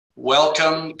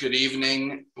Welcome, good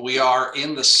evening. We are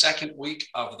in the second week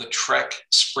of the Trek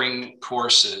Spring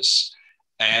courses,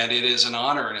 and it is an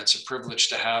honor and it's a privilege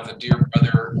to have a dear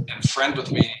brother and friend with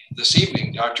me this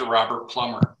evening, Dr. Robert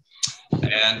Plummer.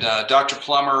 And Dr.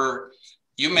 Plummer,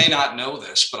 you may not know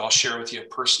this, but I'll share with you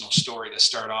a personal story to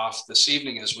start off this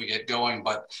evening as we get going.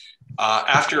 But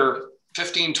after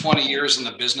 15, 20 years in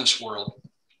the business world,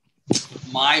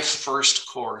 my first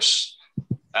course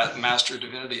at Master of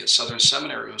Divinity at Southern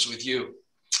Seminary was with you.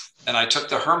 And I took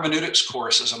the hermeneutics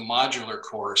course as a modular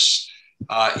course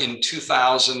in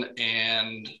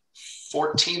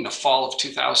 2014, the fall of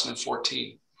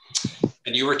 2014.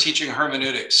 And you were teaching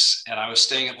hermeneutics, and I was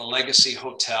staying at the Legacy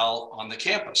Hotel on the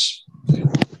campus.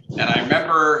 And I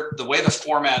remember the way the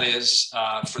format is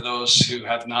for those who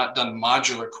have not done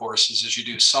modular courses is you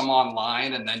do some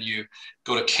online, and then you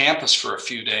go to campus for a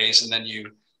few days, and then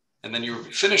you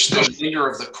finish the remainder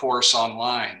of the course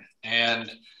online.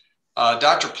 And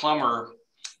Dr. Plummer,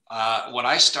 when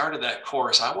I started that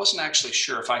course, I wasn't actually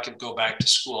sure if I could go back to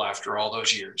school after all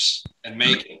those years and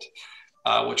make it,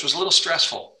 which was a little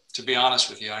stressful, to be honest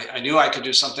with you. I knew I could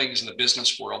do some things in the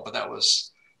business world, but that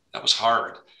was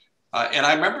hard. And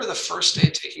I remember the first day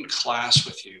taking class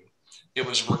with you. It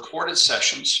was recorded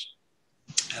sessions.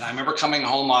 And I remember coming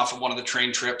home off of one of the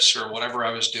train trips or whatever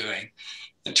I was doing,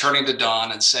 and turning to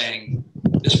Don and saying,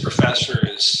 this professor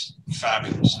is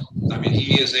fabulous. I mean,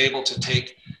 he is able to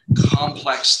take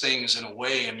complex things in a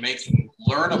way and make them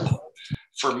learnable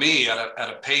for me at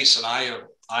a pace. And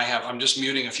I'm just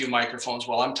muting a few microphones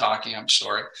while I'm talking. I'm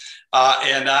sorry.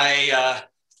 And I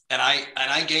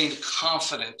gained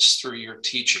confidence through your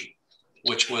teaching,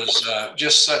 which was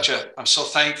just I'm so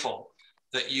thankful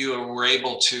that you were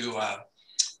able to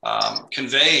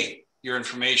convey your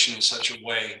information in such a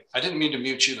way. I didn't mean to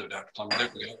mute you though, Dr. Plummer. There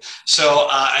we go. So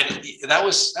that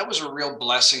was a real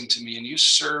blessing to me, and you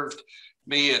served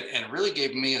me and really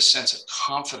gave me a sense of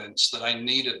confidence that I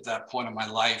needed at that point in my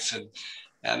life.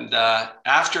 And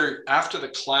after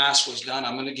the class was done,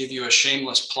 I'm going to give you a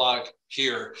shameless plug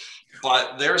here,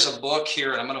 but there's a book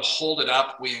here, and I'm going to hold it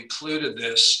up. We included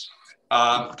this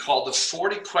called The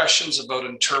 40 Questions About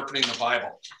Interpreting the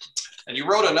Bible. And you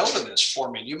wrote a note of this for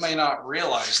me. You may not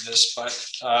realize this, but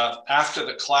after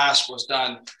the class was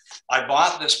done, I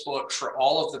bought this book for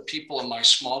all of the people in my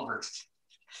small group.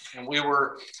 And we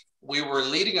were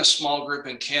leading a small group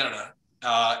in Canada,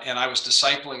 and I was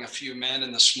discipling a few men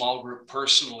in the small group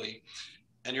personally.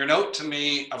 And your note to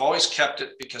me, I've always kept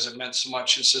it because it meant so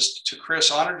much. It says, to Kris,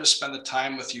 honored to spend the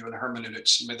time with you in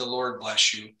hermeneutics, and may the Lord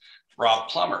bless you, Rob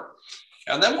Plummer.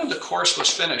 And then when the course was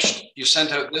finished, you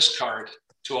sent out this card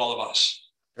to all of us.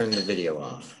 Turn the video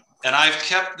off. And I've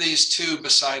kept these two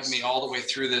beside me all the way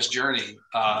through this journey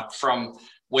from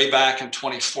way back in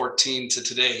 2014 to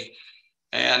today.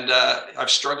 And I've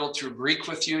struggled through Greek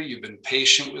with you. You've been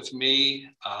patient with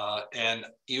me. And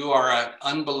you are an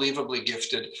unbelievably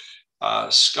gifted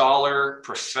scholar,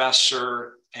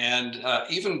 professor, and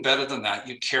even better than that,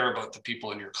 you care about the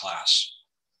people in your class.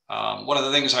 One of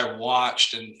the things I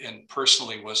watched and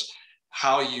personally was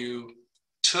how you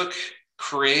took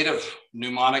creative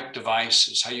mnemonic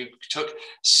devices, how you took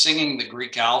singing the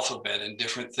Greek alphabet and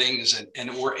different things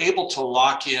and were able to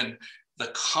lock in the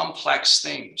complex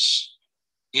things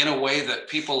in a way that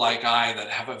people like I that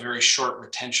have a very short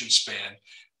retention span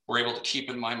were able to keep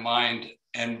in my mind.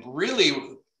 And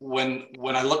really, when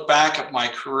I look back at my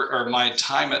career or my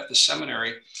time at the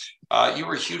seminary, you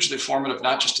were hugely formative,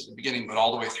 not just at the beginning, but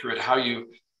all the way through it, how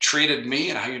you treated me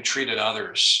and how you treated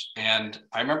others. And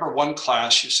I remember one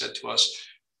class you said to us,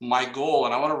 my goal,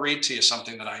 and I want to read to you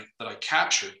something that I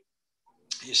captured.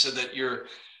 You said that you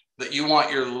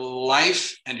want your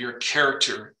life and your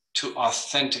character to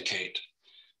authenticate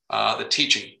the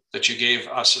teaching that you gave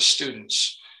us as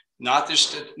students, not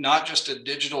just a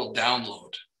digital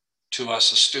download to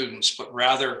us as students, but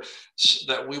rather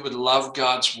that we would love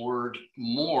God's word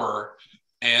more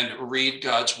and read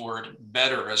God's word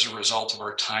better as a result of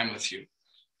our time with you.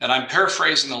 And I'm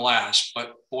paraphrasing the last,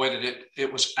 but boy,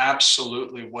 it was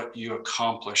absolutely what you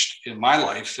accomplished in my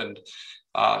life. And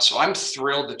so I'm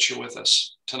thrilled that you're with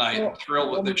us tonight. I'm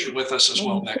thrilled that you're with us as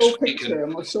well next week.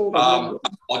 And,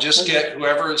 I'll just get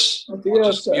I'll just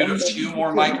mute a few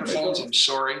more microphones. I'm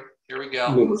sorry. Here we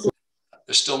go.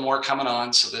 There's still more coming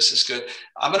on, so this is good.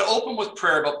 I'm going to open with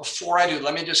prayer, but before I do,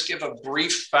 let me just give a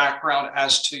brief background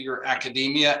as to your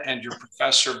academia and your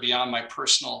professor beyond my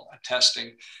personal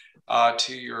attesting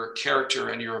to your character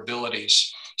and your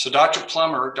abilities. So Dr.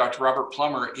 Robert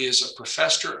Plummer is a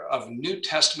professor of New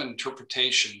Testament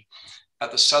interpretation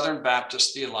at the Southern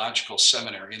Baptist Theological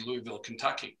Seminary in Louisville,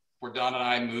 Kentucky, where Don and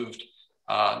I moved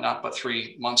not but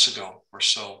 3 months ago. or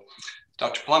so.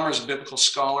 Dr. Plummer is a biblical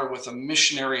scholar with a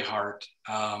missionary heart.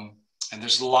 And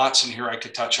there's lots in here I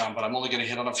could touch on, but I'm only going to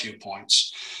hit on a few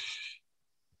points.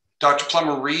 Dr.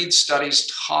 Plummer reads, studies,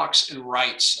 talks, and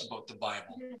writes about the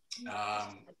Bible.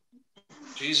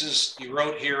 Jesus, you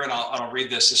wrote here, and I'll read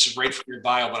this. This is right from your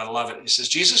bio, but I love it. He says,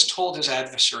 Jesus told his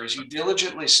adversaries, you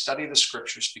diligently study the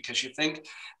scriptures because you think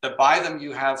that by them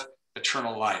you have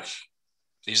eternal life.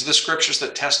 These are the scriptures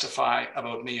that testify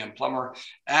about me. And Plummer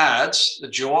adds, the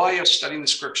joy of studying the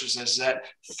scriptures is that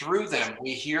through them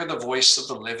we hear the voice of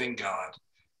the living God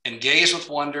and gaze with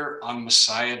wonder on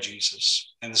Messiah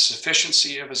Jesus and the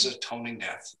sufficiency of his atoning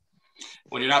death.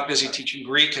 When you're not busy teaching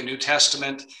Greek and New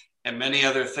Testament and many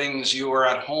other things, you are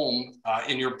at home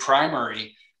in your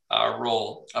primary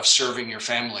role of serving your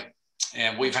family.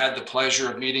 And we've had the pleasure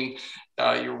of meeting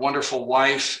your wonderful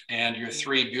wife and your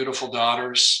 3 beautiful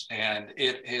daughters. And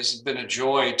it has been a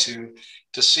joy to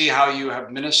see how you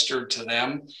have ministered to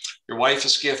them. Your wife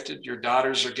is gifted. Your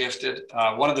daughters are gifted.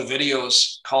 One of the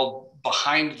videos called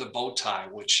Behind the Bow Tie,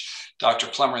 which Dr.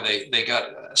 Plummer, they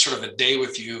got sort of a day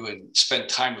with you and spent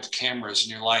time with cameras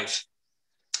in your life.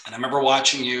 And I remember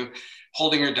watching you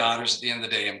holding your daughters at the end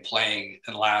of the day and playing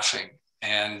and laughing.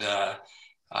 And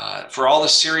for all the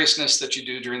seriousness that you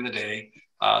do during the day,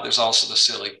 there's also the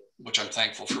silly, which I'm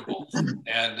thankful for both.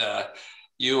 And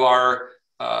you are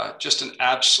just an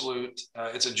absolute,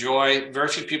 it's a joy. Very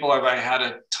few people have I had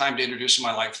a time to introduce in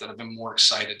my life that have been more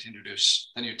excited to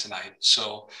introduce than you tonight.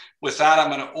 So with that,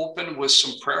 I'm going to open with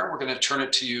some prayer. We're going to turn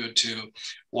it to you to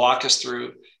walk us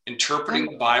through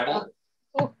interpreting the Bible.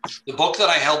 The book that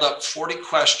I held up, 40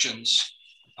 questions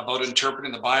about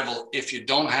interpreting the Bible. If you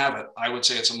don't have it, I would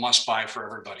say it's a must buy for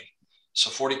everybody. So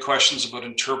 40 questions about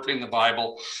interpreting the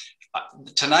Bible.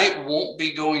 Tonight won't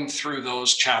be going through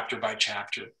those chapter by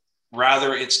chapter.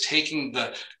 Rather, it's taking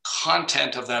the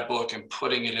content of that book and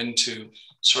putting it into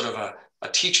sort of a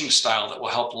teaching style that will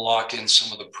help lock in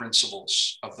some of the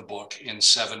principles of the book in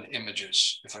 7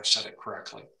 images, if I've said it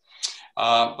correctly.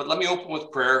 But let me open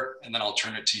with prayer, and then I'll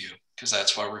turn it to you, because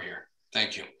that's why we're here.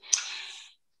 Thank you.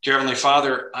 Dear Heavenly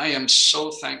Father, I am so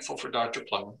thankful for Dr.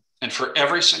 Plummer and for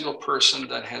every single person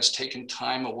that has taken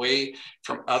time away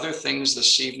from other things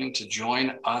this evening to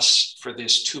join us for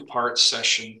this 2-part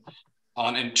session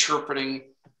on interpreting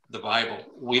the Bible.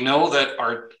 We know that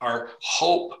our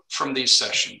hope from these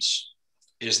sessions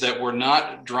is that we're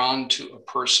not drawn to a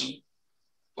person,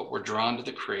 but we're drawn to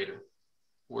the Creator.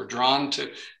 We're drawn to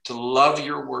love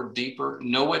your word deeper,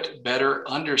 know it better,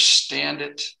 understand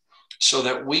it, so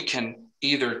that we can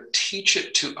either teach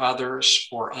it to others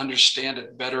or understand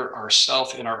it better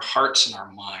ourselves in our hearts and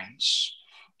our minds,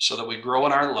 so that we grow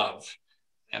in our love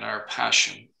and our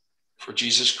passion for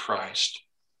Jesus Christ,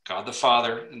 God the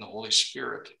Father, and the Holy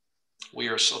Spirit. We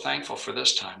are so thankful for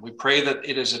this time. We pray that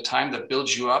it is a time that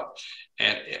builds you up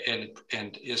and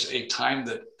is a time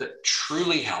that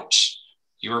truly helps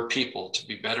your people to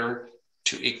be better,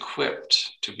 to be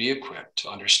equipped to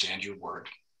understand your word.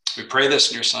 We pray this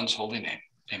in your Son's holy name.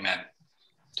 Amen.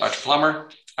 Dr. Plummer,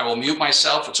 I will mute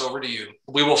myself. It's over to you.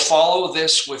 We will follow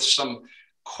this with some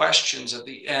questions at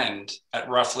the end at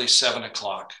roughly 7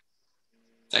 o'clock.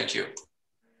 Thank you.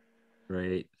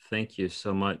 Great. Thank you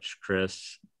so much,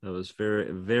 Kris. That was very,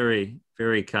 very,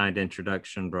 very kind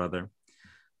introduction, brother.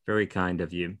 Very kind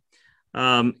of you.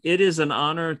 It is an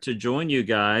honor to join you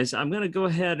guys. I'm going to go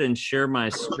ahead and share my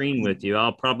screen with you.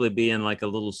 I'll probably be in like a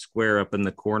little square up in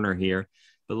the corner here,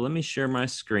 but let me share my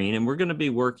screen, and we're going to be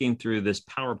working through this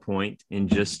PowerPoint in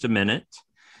just a minute.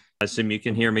 I assume you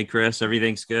can hear me, Kris.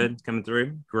 Everything's good coming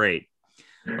through? Great.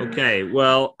 Okay.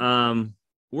 Well,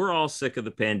 we're all sick of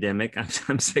the pandemic.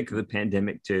 I'm sick of the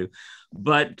pandemic too,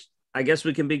 but I guess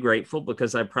we can be grateful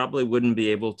because I probably wouldn't be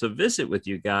able to visit with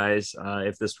you guys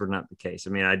if this were not the case.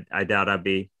 I mean, I doubt I'd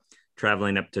be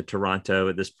traveling up to Toronto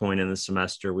at this point in the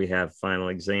semester. We have final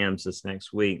exams this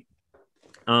next week.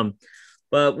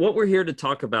 But what we're here to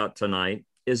talk about tonight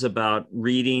is about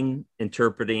reading,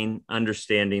 interpreting,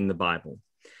 understanding the Bible.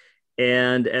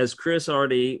 And as Kris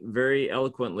already very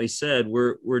eloquently said,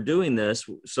 we're doing this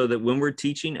so that when we're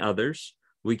teaching others,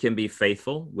 we can be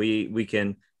faithful. We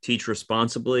can teach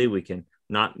responsibly. We can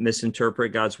not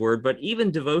misinterpret God's word, but even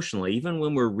devotionally, even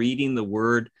when we're reading the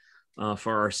word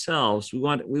for ourselves, we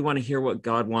want to hear what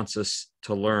God wants us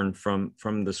to learn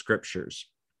from the scriptures.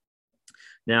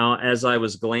 Now, as I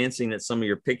was glancing at some of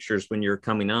your pictures when you're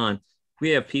coming on,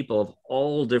 we have people of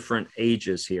all different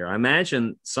ages here. I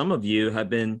imagine some of you have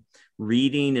been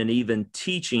reading and even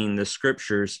teaching the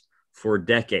scriptures for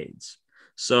decades.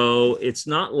 So it's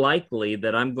not likely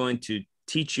that I'm going to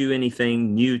teach you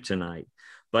anything new tonight,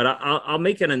 But I'll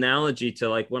make an analogy to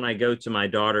like when I go to my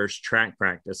daughter's track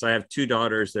practice. I have two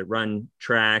daughters that run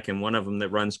track and one of them that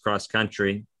runs cross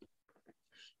country.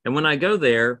 And when I go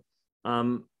there,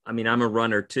 I mean, I'm a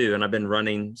runner too, and I've been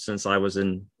running since I was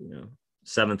in,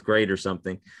 seventh grade or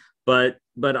something. But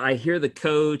I hear the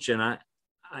coach, and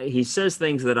he says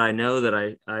things that I know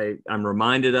that I'm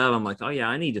reminded of. I'm like, oh yeah,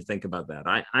 I need to think about that.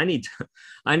 I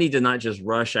need to not just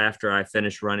rush after I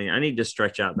finish running. I need to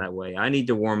stretch out that way. I need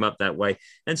to warm up that way.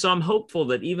 And so I'm hopeful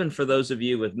that even for those of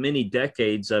you with many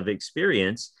decades of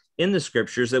experience in the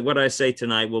scriptures, that what I say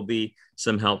tonight will be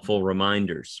some helpful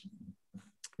reminders.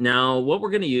 Now, what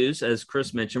we're going to use, as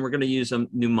Kris mentioned, we're going to use a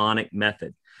mnemonic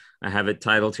method. I have it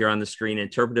titled here on the screen,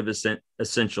 Interpretive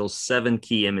Essentials, 7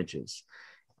 Key Images.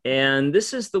 And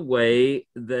this is the way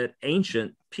that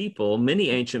many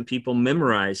ancient people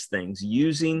memorize things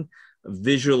using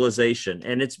visualization.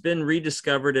 And it's been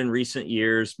rediscovered in recent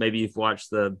years. Maybe you've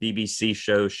watched the BBC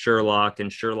show Sherlock,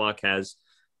 and Sherlock has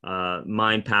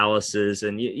mind palaces.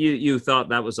 And you thought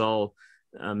that was all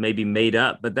maybe made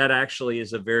up, but that actually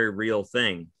is a very real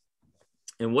thing.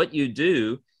 And what you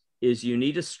do is you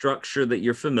need a structure that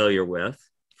you're familiar with.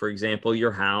 For example,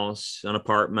 your house, an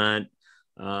apartment,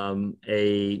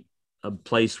 a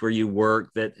place where you work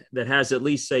that has at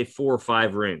least, say, 4 or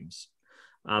 5 rooms.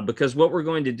 Because what we're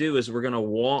going to do is we're going to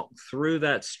walk through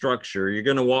that structure. You're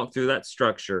going to walk through that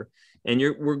structure, and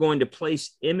we're going to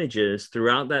place images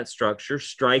throughout that structure,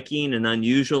 striking and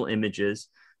unusual images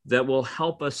that will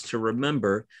help us to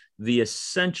remember the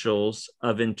essentials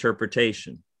of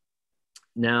interpretation.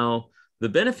 Now, the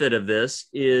benefit of this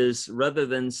is, rather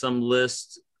than some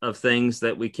list of things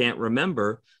that we can't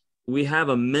remember, we have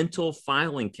a mental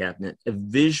filing cabinet, a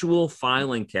visual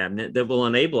filing cabinet that will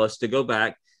enable us to go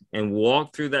back and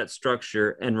walk through that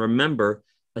structure and remember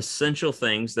essential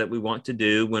things that we want to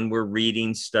do when we're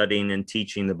reading, studying, and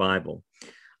teaching the Bible.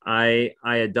 I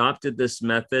adopted this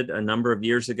method a number of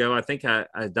years ago. I think I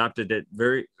adopted it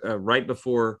right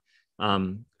before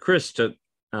Kris took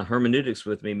hermeneutics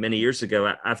with me many years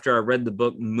ago, after I read the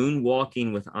book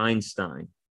Moonwalking with Einstein.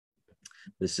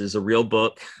 This is a real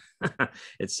book.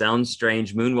 It sounds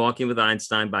strange. Moonwalking with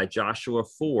Einstein by Joshua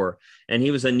Foer. And he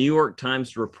was a New York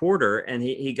Times reporter, and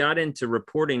he got into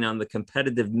reporting on the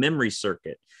competitive memory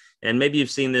circuit. And maybe you've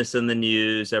seen this in the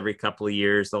news. Every couple of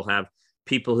years, they'll have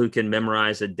people who can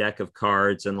memorize a deck of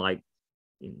cards in like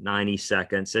 90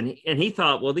 seconds. And he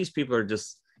thought, well, these people are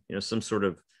just, some sort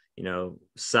of,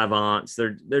 savants.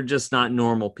 They're just not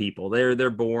normal people. They're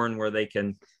born where they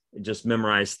can just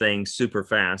memorize things super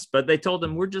fast. But they told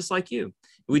him, we're just like you.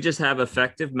 We just have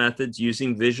effective methods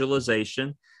using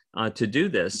visualization to do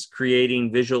this,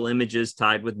 creating visual images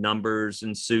tied with numbers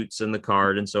and suits in the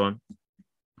card and so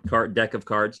on. Deck of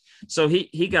cards. So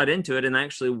he got into it and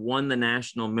actually won the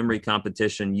national memory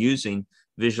competition using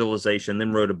visualization,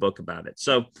 then wrote a book about it.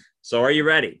 So are you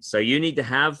ready? So you need to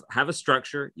have a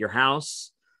structure, your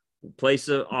house, place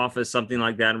of office, something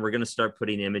like that, and we're going to start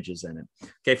putting images in it.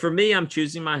 Okay, for me, I'm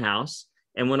choosing my house,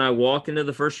 and when I walk into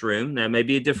the first room, that may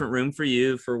be a different room for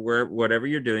you, for whatever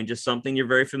you're doing, just something you're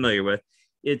very familiar with.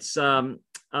 It's I'm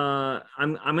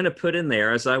going to put in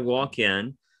there, as I walk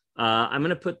in, I'm going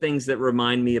to put things that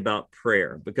remind me about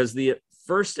prayer, because the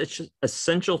first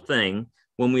essential thing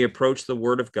when we approach the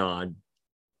Word of God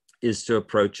is to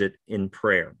approach it in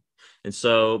prayer. And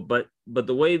so, but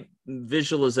the way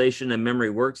visualization and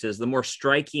memory works is the more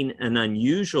striking and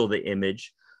unusual the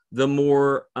image, the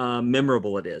more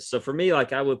memorable it is. So for me,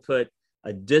 like I would put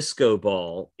a disco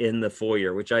ball in the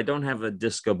foyer, which I don't have a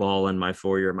disco ball in my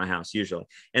foyer in my house usually.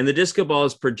 And the disco ball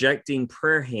is projecting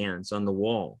prayer hands on the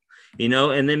wall,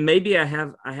 and then maybe I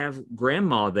have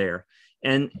grandma there.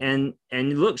 And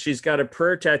look, she's got a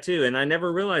prayer tattoo, and I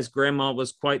never realized grandma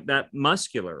was quite that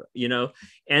muscular,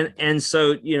 and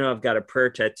so, I've got a prayer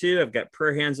tattoo. I've got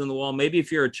prayer hands on the wall. Maybe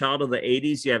if you're a child of the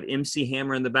 80s, you have MC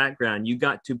Hammer in the background. You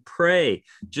got to pray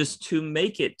just to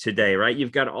make it today, right?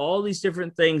 You've got all these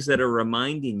different things that are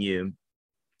reminding you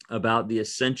about the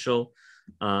essential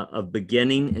of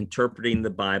beginning interpreting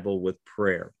the Bible with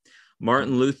prayer.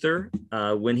 Martin Luther,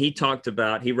 when he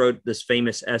wrote this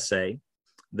famous essay,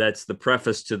 that's the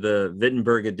preface to the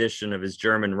Wittenberg edition of his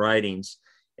German writings.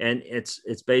 And it's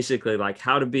basically like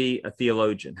how to be a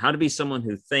theologian, how to be someone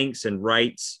who thinks and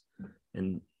writes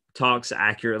and talks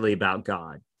accurately about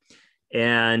God.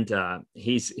 And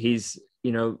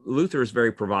Luther is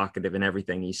very provocative in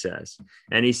everything he says.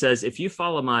 And he says, if you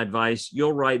follow my advice,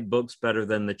 you'll write books better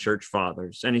than the church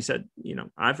fathers. And he said,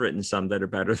 I've written some that are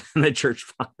better than the church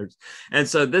fathers. And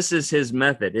so this is his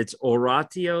method. It's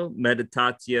oratio,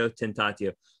 meditatio,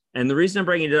 tentatio. And the reason I'm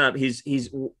bringing it up,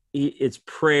 it's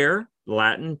prayer,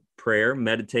 Latin prayer,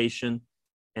 meditation,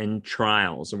 and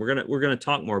trials. And we're gonna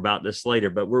talk more about this later,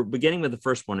 but we're beginning with the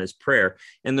first one is prayer.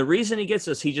 And the reason he gets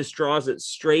us, he just draws it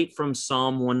straight from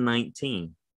Psalm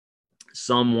 119.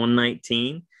 Psalm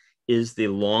 119 is the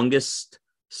longest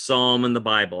psalm in the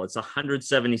Bible. It's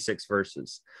 176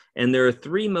 verses. And there are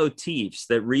three motifs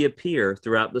that reappear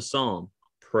throughout the psalm: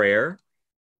 prayer,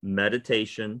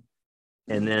 meditation,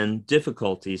 and then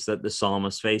difficulties that the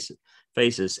psalmist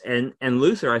faces. And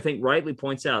Luther, I think, rightly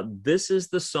points out, this is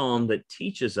the psalm that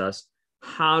teaches us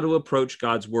how to approach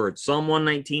God's word. Psalm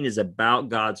 119 is about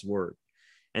God's word.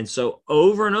 And so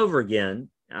over and over again,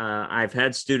 I've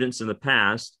had students in the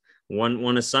past,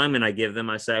 one assignment I give them,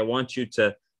 I say, I want you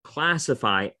to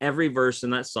classify every verse in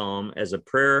that psalm as a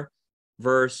prayer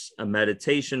verse, a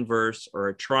meditation verse, or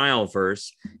a trial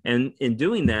verse. And in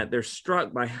doing that, they're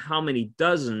struck by how many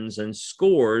dozens and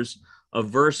scores of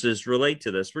verses relate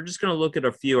to this. We're just going to look at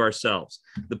a few ourselves.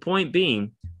 The point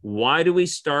being, why do we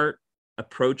start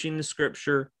approaching the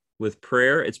scripture with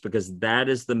prayer? It's because that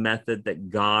is the method that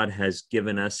God has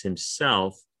given us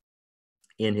himself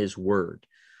in his word.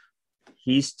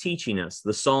 He's teaching us.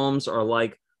 The Psalms are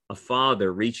like a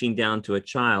father reaching down to a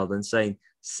child and saying,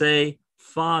 say,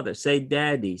 Father, say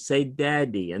daddy,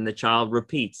 and the child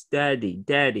repeats, daddy,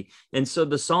 daddy. And so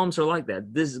the Psalms are like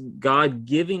that. This is God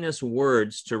giving us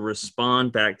words to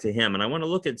respond back to him. And I want to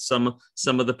look at some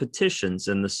of the petitions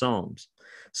in the Psalms.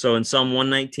 So in Psalm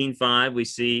 119:5, we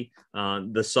see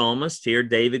the psalmist here,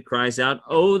 David cries out,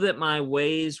 "Oh, that my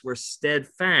ways were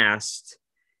steadfast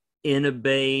in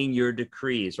obeying your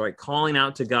decrees," right? Calling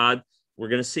out to God. We're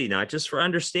going to see not just for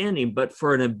understanding, but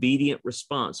for an obedient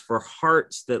response, for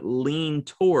hearts that lean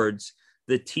towards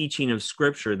the teaching of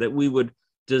Scripture, that we would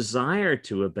desire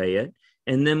to obey it,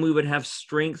 and then we would have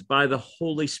strength by the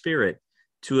Holy Spirit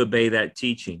to obey that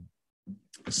teaching.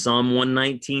 Psalm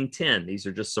 119:10. These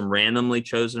are just some randomly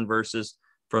chosen verses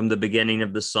from the beginning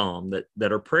of the psalm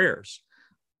that are prayers.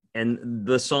 And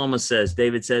the psalmist says,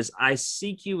 David says, "I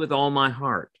seek you with all my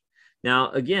heart."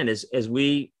 Now, again,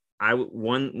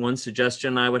 one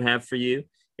suggestion I would have for you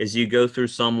is you go through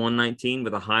Psalm 119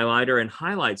 with a highlighter and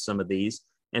highlight some of these.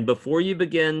 And before you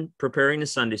begin preparing a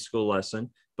Sunday school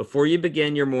lesson, before you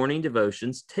begin your morning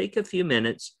devotions, take a few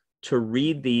minutes to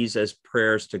read these as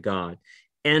prayers to God.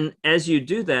 And as you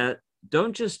do that,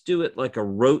 don't just do it like a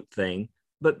rote thing,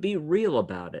 but be real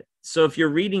about it. So if you're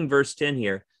reading verse 10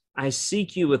 here, "I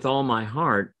seek you with all my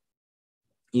heart,"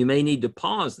 you may need to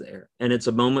pause there. And it's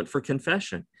a moment for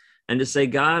confession and to say,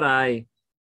 God,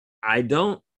 I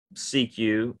don't seek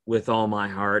you with all my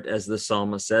heart, as the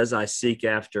psalmist says. I seek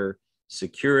after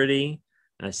security.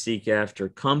 I seek after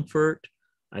comfort.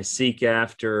 I seek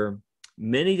after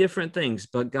many different things.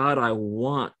 But God, I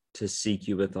want to seek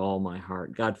you with all my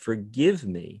heart. God, forgive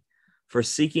me for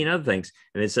seeking other things.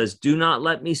 And it says, "Do not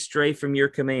let me stray from your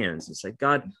commands." It's like,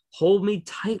 God, hold me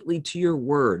tightly to your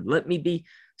word. Let me be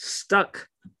stuck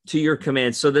to your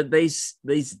commands so that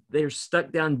they're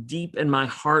stuck down deep in my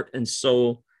heart and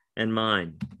soul and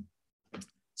mind.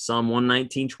 Psalm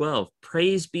 119:12.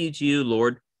 "Praise be to you,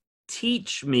 Lord.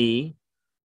 Teach me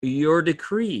your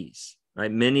decrees."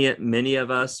 Right? Many of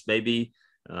us, maybe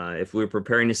if we're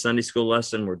preparing a Sunday school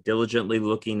lesson, we're diligently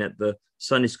looking at the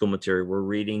Sunday school material. We're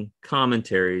reading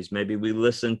commentaries. Maybe we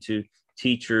listen to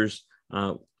teachers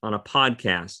on a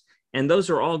podcast. And those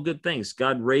are all good things.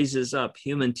 God raises up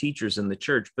human teachers in the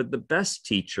church, but the best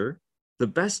teacher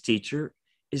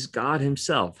is God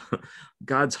himself,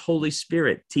 God's Holy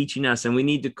Spirit teaching us. And we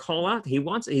need to call out.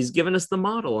 He's given us the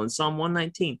model in Psalm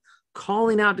 119,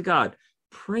 calling out to God,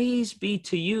 "Praise be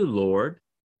to you, Lord.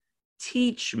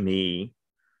 Teach me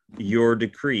your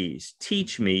decrees.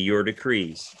 Teach me your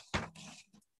decrees."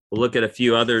 We'll look at a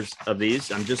few others of these.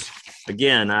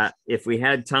 If we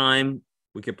had time,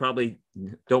 we could probably,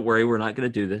 don't worry, we're not going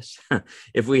to do this.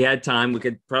 If we had time, we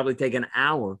could probably take an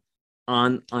hour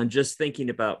on just thinking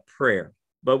about prayer.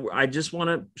 But I just want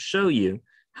to show you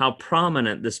how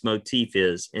prominent this motif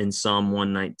is in Psalm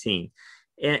 119.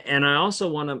 And I also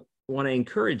want to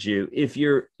encourage you, if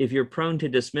you're prone to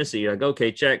dismiss it, you're like,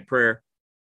 okay, check prayer,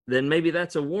 then maybe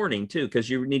that's a warning too, because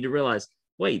you need to realize,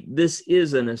 wait, this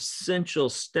is an essential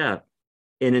step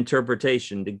in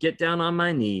interpretation, to get down on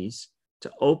my knees,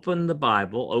 to open the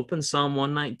Bible, open Psalm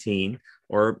 119,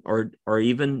 or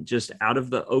even just out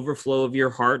of the overflow of your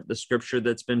heart, the scripture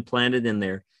that's been planted in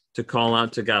there, to call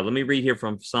out to God. Let me read here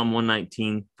from Psalm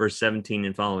 119, verse 17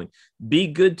 and following. "Be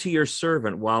good to your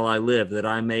servant while I live, that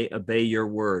I may obey your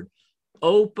word.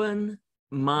 Open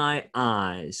my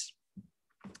eyes,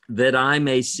 that I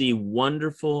may see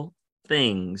wonderful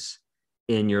things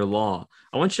in your law."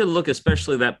 I want you to look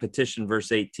especially that petition,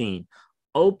 verse 18.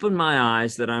 "Open my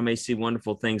eyes that I may see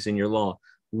wonderful things in your law."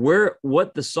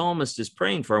 what the psalmist is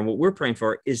praying for and what we're praying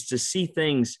for is to see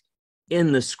things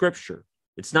in the scripture.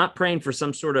 It's not praying for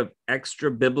some sort of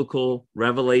extra biblical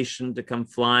revelation to come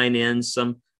flying in,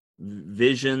 some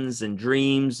visions and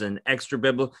dreams and extra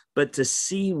biblical, but to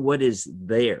see what is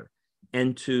there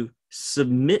and to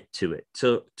submit to it,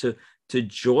 to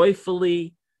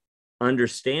joyfully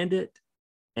understand it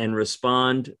and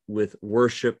respond with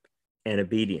worship and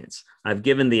obedience. I've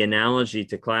given the analogy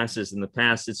to classes in the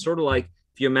past. It's sort of like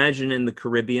if you imagine in the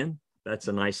Caribbean. That's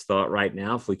a nice thought right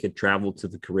now, if we could travel to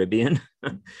the Caribbean.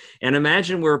 And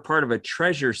imagine we're a part of a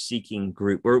treasure-seeking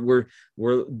group. We're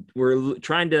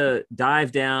trying to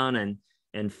dive down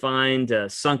and find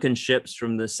sunken ships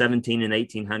from the 17 and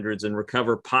 1800s and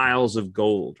recover piles of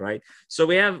gold, right? So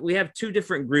we have two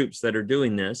different groups that are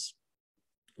doing this.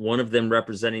 One of them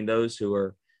representing those who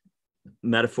are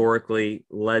metaphorically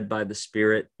led by the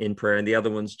Spirit in prayer, and the other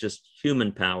one's just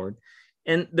human-powered.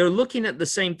 And they're looking at the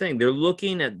same thing. They're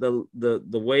looking at the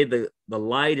way the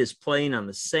light is playing on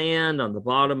the sand, on the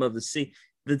bottom of the sea.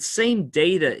 The same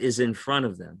data is in front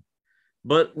of them.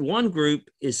 But one group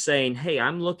is saying, hey,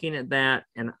 I'm looking at that,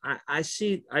 and I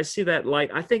see that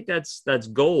light. I think that's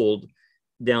gold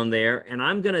down there, and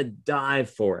I'm going to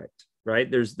dive for it, right?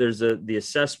 There's the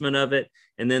assessment of it,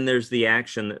 and then there's the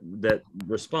action that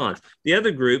responds. The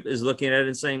other group is looking at it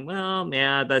and saying, well,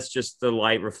 yeah, that's just the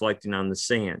light reflecting on the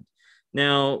sand.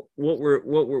 Now,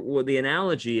 what the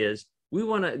analogy is, we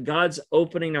want to, God's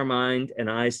opening our mind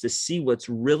and eyes to see what's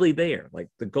really there, like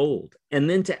the gold, and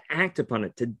then to act upon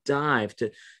it, to dive,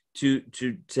 to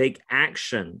take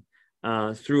action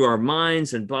through our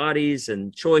minds and bodies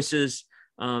and choices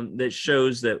that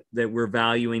shows that we're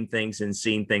valuing things and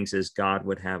seeing things as God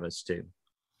would have us to.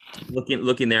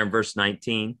 Looking there in verse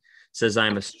 19, says, I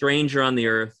am a stranger on the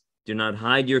earth. Do not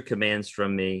hide your commands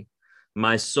from me.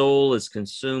 My soul is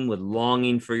consumed with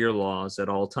longing for your laws at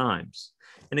all times.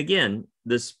 And again,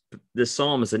 this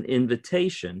psalm is an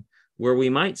invitation where we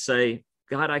might say,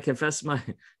 God, I confess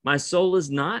my soul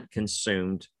is not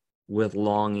consumed with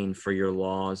longing for your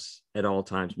laws at all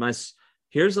times.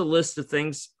 Here's a list of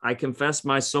things I confess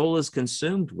my soul is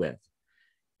consumed with.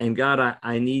 And God,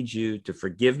 I need you to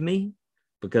forgive me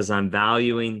because I'm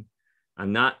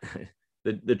not...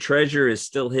 The treasure is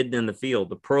still hidden in the field.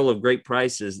 The pearl of great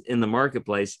price is in the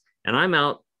marketplace, and I'm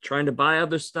out trying to buy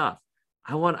other stuff.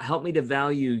 Help me to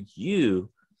value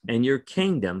you and your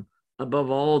kingdom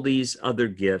above all these other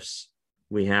gifts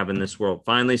we have in this world.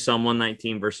 Finally, Psalm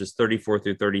 119, verses 34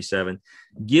 through 37.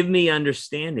 Give me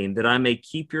understanding that I may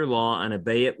keep your law and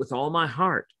obey it with all my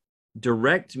heart.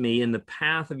 Direct me in the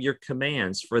path of your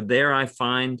commands, for there I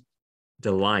find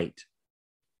delight.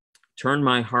 Turn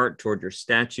my heart toward your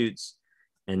statutes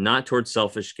and not toward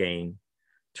selfish gain.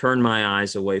 Turn my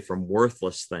eyes away from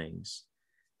worthless things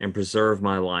and preserve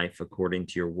my life according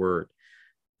to your word.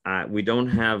 I'm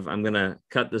going to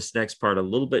cut this next part a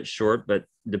little bit short, but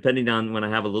depending on when I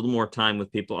have a little more time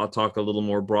with people, I'll talk a little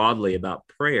more broadly about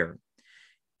prayer.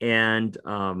 And,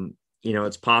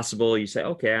 it's possible you say,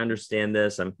 okay, I understand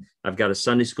this. I've got a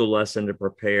Sunday school lesson to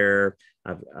prepare.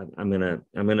 I'm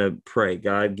gonna pray.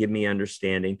 God, give me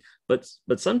understanding. But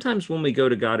sometimes when we go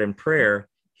to God in prayer,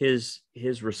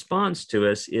 his response to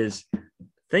us is,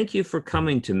 thank you for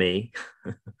coming to me.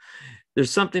 There's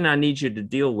something I need you to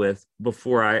deal with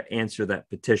before I answer that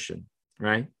petition,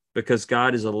 right? Because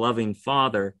God is a loving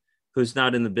Father who's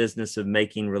not in the business of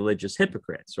making religious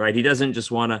hypocrites, right? He doesn't just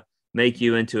want to make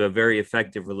you into a very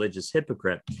effective religious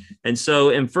hypocrite. And so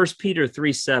in 1 Peter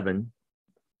 3:7,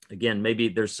 again, maybe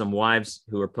there's some wives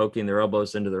who are poking their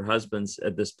elbows into their husbands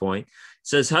at this point. It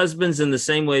says, husbands, in the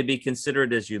same way, be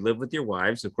considerate as you live with your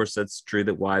wives. Of course, that's true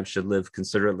that wives should live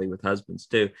considerately with husbands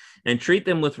too. And treat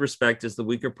them with respect as the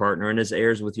weaker partner and as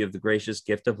heirs with you of the gracious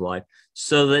gift of life,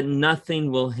 so that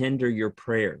nothing will hinder your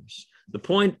prayers. The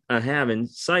point I have in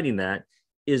citing that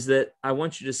is that I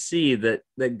want you to see that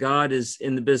God is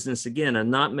in the business, again, of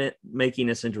not making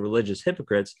us into religious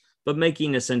hypocrites, but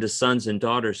making us into sons and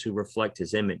daughters who reflect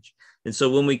his image. And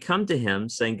so when we come to him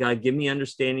saying, God, give me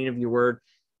understanding of your word,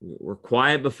 we're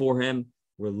quiet before him,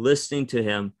 we're listening to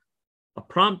him, a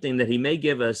prompting that he may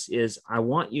give us is, I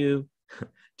want you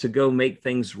to go make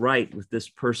things right with this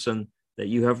person that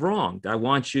you have wronged. I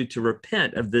want you to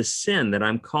repent of this sin that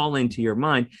I'm calling to your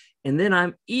mind. And then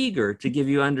I'm eager to give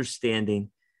you understanding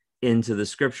into the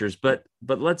scriptures. But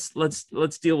let's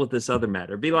deal with this other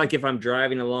matter. It'd be like if I'm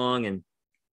driving along and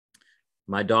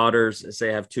my daughters,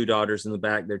 say I have two daughters in the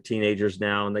back, they're teenagers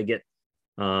now, and they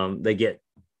get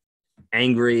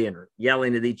angry and are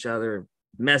yelling at each other,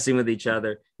 messing with each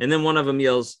other. And then one of them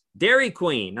yells, Dairy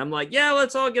Queen. I'm like, yeah,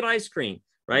 let's all get ice cream,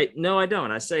 right? No, I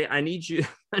don't. I say, I need you.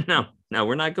 No, Now,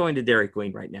 we're not going to Dairy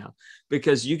Queen right now,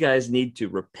 because you guys need to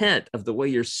repent of the way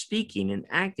you're speaking and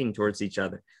acting towards each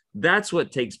other. That's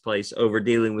what takes place over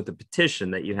dealing with the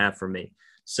petition that you have for me.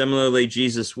 Similarly,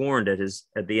 Jesus warned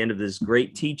at the end of this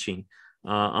great teaching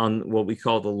on what we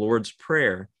call the Lord's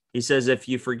Prayer. He says, if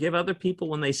you forgive other people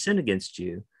when they sin against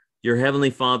you, your heavenly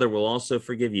Father will also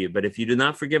forgive you. But if you do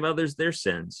not forgive others their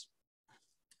sins,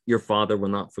 your Father will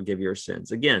not forgive your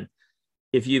sins. Again,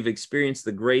 if you've experienced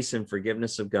the grace and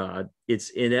forgiveness of God, it's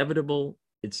inevitable.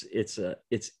 It's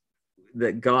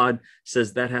that God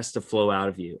says that has to flow out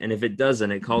of you. And if it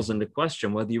doesn't, it calls into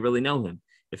question whether you really know him.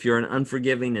 If you're an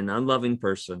unforgiving and unloving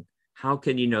person, how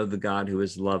can you know the God who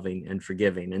is loving and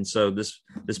forgiving? And so this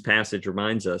passage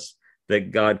reminds us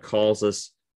that God calls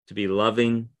us to be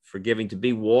loving, forgiving, to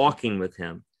be walking with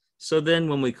him. So then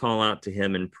when we call out to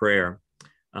him in prayer,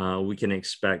 we can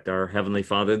expect our Heavenly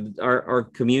Father, our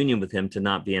communion with him, to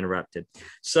not be interrupted.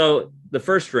 So the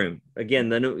first room,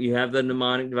 again, you have the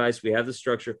mnemonic device, we have the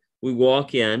structure. We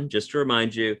walk in, just to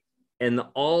remind you, and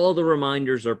all the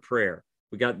reminders are prayer.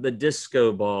 We got the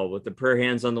disco ball with the prayer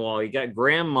hands on the wall. You got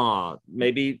grandma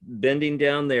maybe bending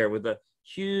down there with a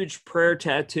huge prayer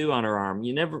tattoo on her arm.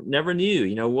 You never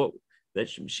knew, that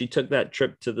she took that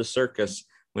trip to the circus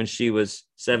when she was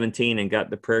 17 and got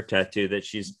the prayer tattoo that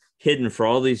she's hidden for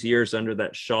all these years under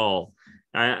that shawl.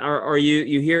 Or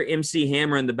you hear MC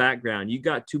Hammer in the background. You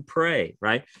got to pray,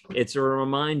 right? It's a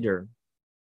reminder.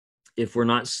 If we're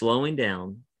not slowing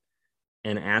down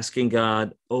and asking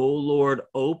God, oh Lord,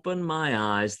 open my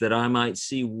eyes that I might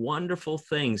see wonderful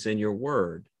things in your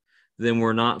word, then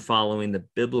we're not following the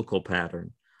biblical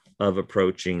pattern of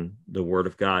approaching the word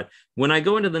of God. When I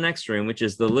go into the next room, which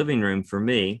is the living room for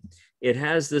me, it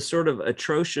has this sort of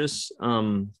atrocious,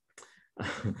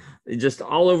 just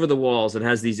all over the walls. It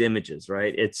has these images,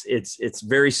 right? It's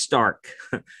very stark.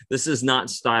 This is not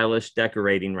stylish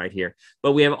decorating right here,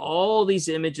 but we have all these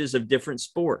images of different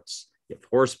sports. You have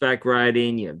horseback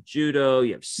riding, you have judo,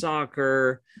 you have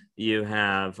soccer, you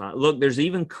have, look, there's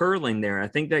even curling there. I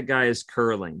think that guy is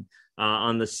curling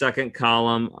on the second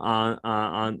column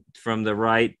on from the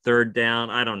right, third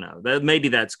down. I don't know. Maybe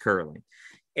that's curling.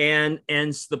 And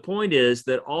the point is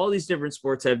that all these different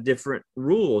sports have different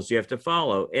rules you have to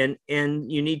follow, and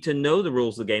you need to know the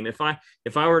rules of the game. If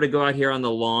I were to go out here on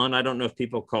the lawn, I don't know if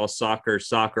people call soccer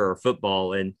or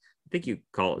football, and I think you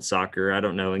call it soccer. I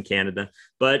don't know in Canada,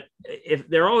 but if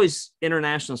there are always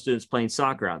international students playing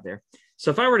soccer out there.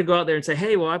 So if I were to go out there and say,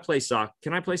 hey, well, I play soccer.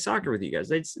 Can I play soccer with you guys?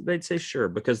 They'd say, sure,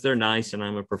 because they're nice and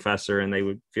I'm a professor and they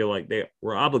would feel like they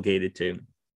were obligated to.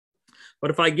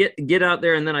 But if I get out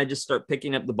there and then I just start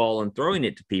picking up the ball and throwing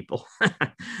it to people,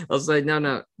 I'll say,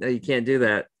 no, you can't do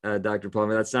that, Dr.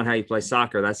 Plummer. That's not how you play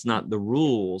soccer. That's not the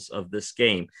rules of this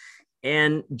game.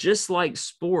 And just like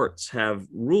sports have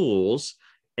rules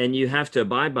and you have to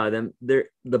abide by them,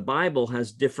 the Bible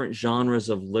has different genres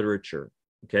of literature.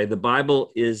 Okay, the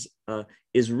Bible is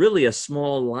really a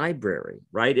small library,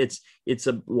 right? It's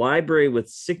a library with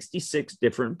 66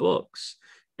 different books,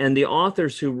 and the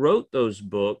authors who wrote those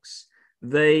books,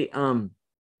 they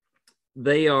wrote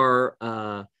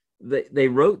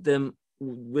them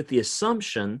with the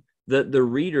assumption that the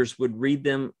readers would read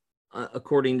them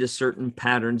according to certain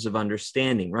patterns of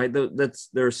understanding, right?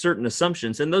 There are certain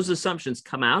assumptions, and those assumptions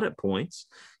come out at points.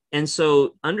 And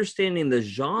so understanding the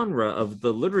genre of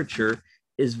the literature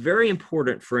is very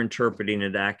important for interpreting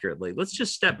it accurately. Let's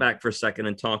just step back for a second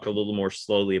and talk a little more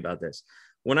slowly about this.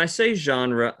 When I say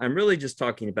genre, I'm really just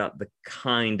talking about the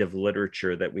kind of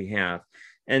literature that we have.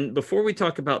 And before we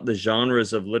talk about the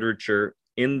genres of literature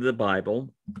in the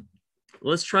Bible,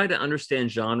 let's try to understand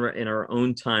genre in our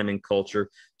own time and culture,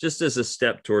 just as a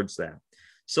step towards that.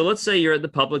 So let's say you're at the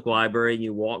public library and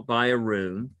you walk by a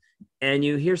room and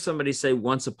you hear somebody say,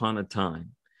 once upon a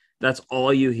time. That's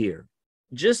all you hear.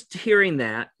 Just hearing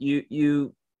that,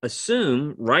 you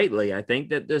assume, rightly, I think,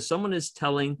 that someone is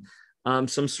telling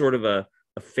some sort of a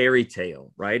fairy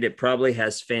tale, right? It probably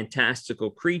has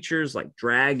fantastical creatures like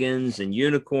dragons and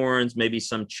unicorns, maybe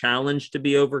some challenge to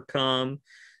be overcome,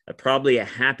 probably a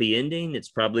happy ending. It's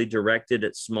probably directed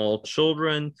at small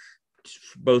children,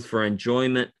 both for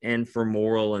enjoyment and for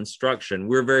moral instruction.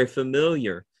 We're very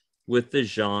familiar with the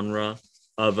genre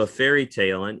of a fairy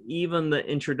tale, and even the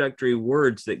introductory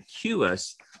words that cue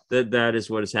us that is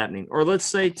what is happening. Or let's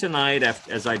say tonight,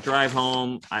 as I drive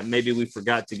home, maybe we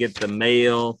forgot to get the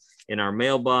mail in our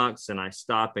mailbox, and I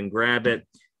stop and grab it,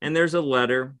 and there's a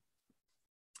letter.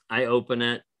 I open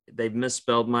it. They've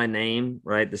misspelled my name,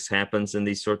 right? This happens in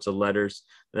these sorts of letters,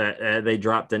 that they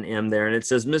dropped an M there, and it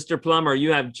says, Mr. Plummer,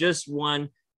 you have just won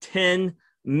 $10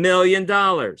 million.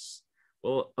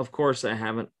 Well, of course, I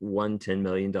haven't won $10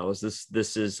 million.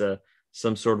 This is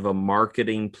some sort of a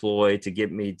marketing ploy to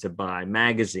get me to buy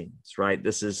magazines, right?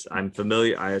 I'm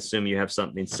familiar. I assume you have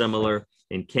something similar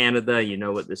in Canada. You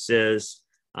know what this is.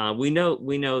 We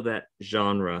know that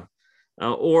genre.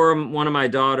 Or one of my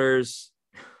daughters'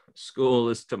 school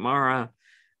is tomorrow,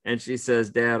 and she says,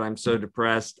 "Dad, I'm so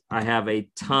depressed. I have a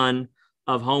ton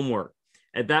of homework."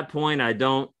 At that point, I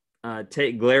don't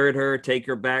glare at her, take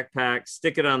her backpack,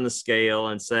 stick it on the scale,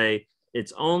 and say,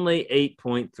 "It's only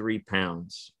 8.3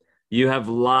 pounds. You have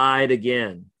lied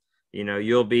again.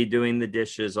 You'll be doing the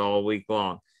dishes all week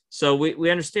long." So we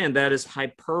understand that is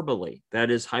hyperbole.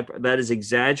 That is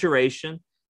exaggeration.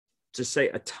 To say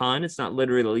a ton, it's not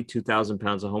literally 2,000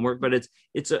 pounds of homework, but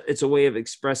it's a way of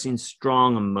expressing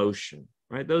strong emotion,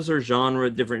 right? Those are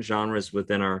different genres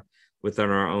within our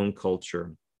own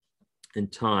culture and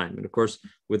time. And of course,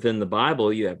 within the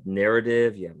Bible, you have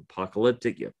narrative, you have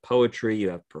apocalyptic, you have poetry, you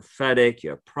have prophetic,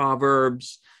 you have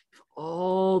proverbs,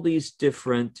 all these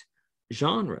different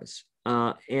genres.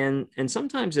 And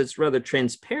sometimes it's rather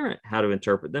transparent how to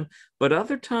interpret them, but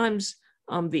other times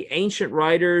the ancient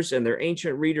writers and their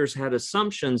ancient readers had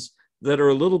assumptions that are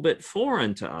a little bit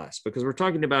foreign to us, because we're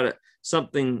talking about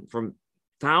something from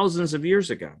thousands of years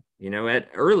ago, at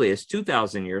earliest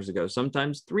 2,000 years ago,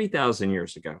 sometimes 3,000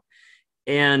 years ago.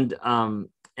 And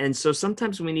so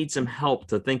sometimes we need some help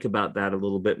to think about that a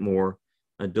little bit more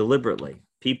deliberately.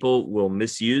 People will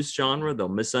misuse genre, they'll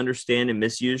misunderstand and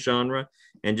misuse genre.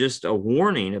 And just a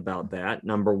warning about that.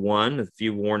 A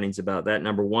few warnings about that.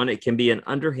 Number one, it can be an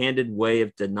underhanded way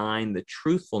of denying the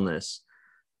truthfulness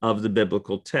of the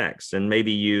biblical text. And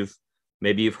maybe you've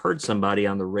heard somebody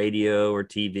on the radio or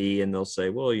TV, and they'll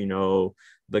say, well,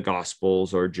 the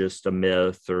Gospels are just a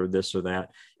myth or this or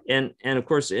that. And of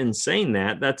course, in saying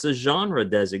that, that's a genre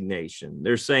designation.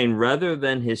 They're saying rather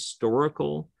than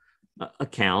historical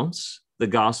accounts, the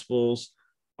Gospels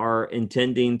are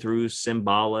intending through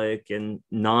symbolic and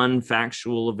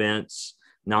non-factual events,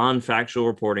 non-factual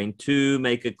reporting, to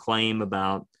make a claim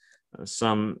about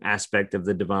some aspect of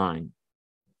the divine.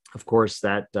 Of course,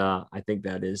 that I think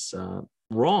that is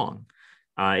wrong.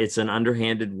 It's an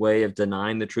underhanded way of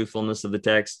denying the truthfulness of the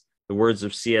text. The words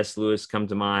of C.S. Lewis come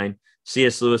to mind.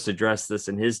 C.S. Lewis addressed this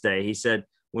in his day. He said,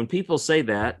 when people say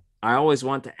that, I always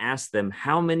want to ask them,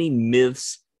 how many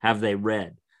myths have they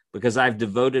read? Because I've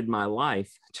devoted my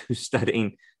life to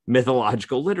studying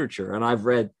mythological literature, and I've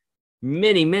read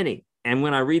many, many. And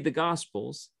when I read the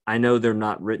Gospels, I know they're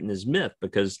not written as myth,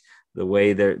 because the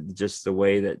way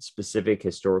that specific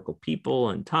historical people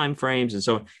and time frames and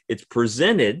so on, it's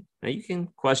presented. Now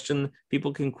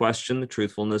people can question the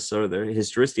truthfulness or the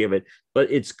historicity of it, but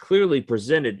it's clearly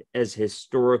presented as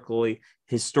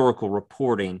historical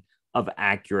reporting of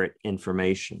accurate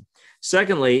information.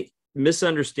 Secondly,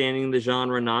 misunderstanding the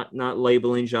genre, not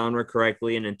labeling genre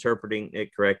correctly and interpreting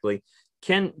it correctly,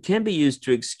 can be used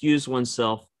to excuse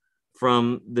oneself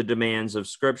from the demands of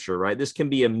Scripture, right? This can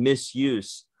be a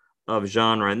misuse of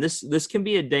genre, and this can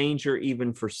be a danger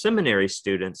even for seminary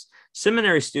students.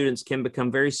 Seminary students can become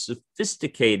very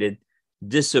sophisticated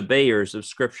disobeyers of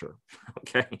Scripture.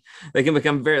 Okay, they can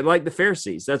become very like the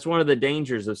Pharisees. That's one of the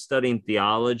dangers of studying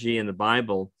theology and the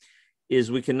Bible, is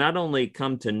we can not only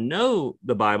come to know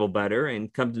the Bible better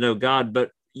and come to know God,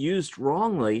 but used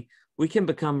wrongly, we can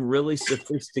become really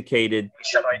sophisticated,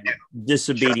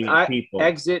 disobedient people.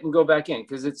 Exit and go back in,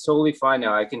 because it's totally fine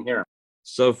now. I can hear him.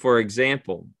 So, for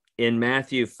example, in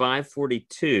Matthew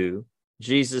 5:42,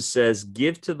 Jesus says,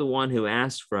 "Give to the one who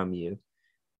asks from you,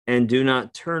 and do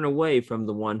not turn away from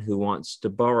the one who wants to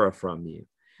borrow from you."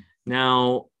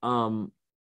 Now,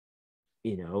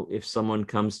 if someone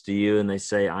comes to you and they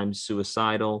say, "I'm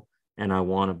suicidal and I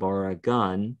want to borrow a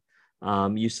gun,"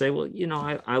 you say, "Well,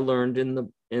 I learned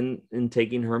in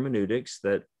taking hermeneutics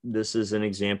that this is an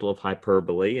example of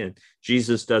hyperbole, and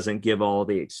Jesus doesn't give all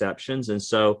the exceptions. And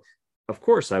so, of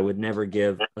course, I would never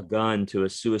give a gun to a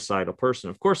suicidal person.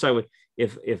 Of course, I would,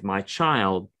 if my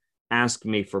child asked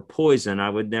me for poison, I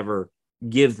would never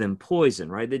give them poison,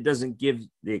 right? It doesn't give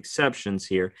the exceptions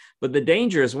here. But the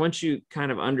danger is once you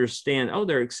kind of understand,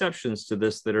 there are exceptions to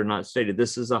this that are not stated.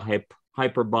 This is a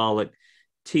hyperbolic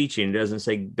teaching. It doesn't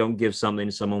say don't give something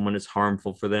to someone when it's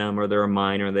harmful for them or they're a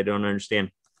minor and they don't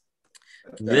understand.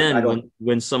 Then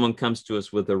when someone comes to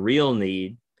us with a real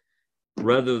need,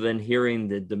 rather than hearing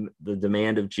the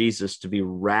demand of Jesus to be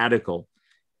radical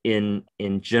in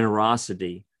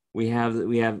generosity,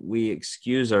 we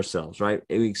excuse ourselves, right?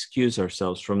 We excuse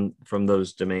ourselves from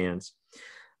those demands.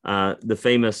 The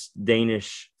famous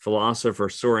Danish philosopher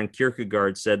Søren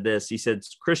Kierkegaard said this. He said,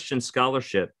 "Christian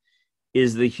scholarship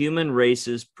is the human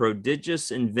race's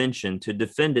prodigious invention to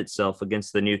defend itself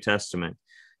against the New Testament,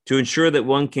 to ensure that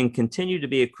one can continue to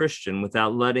be a Christian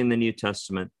without letting the New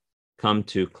Testament come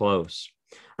too close.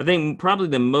 I think probably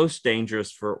the most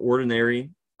dangerous for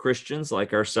ordinary Christians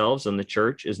like ourselves in the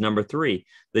church is number 3,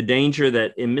 the danger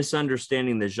that in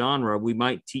misunderstanding the genre, we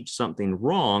might teach something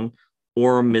wrong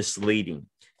or misleading.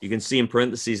 You can see in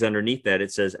parentheses underneath that,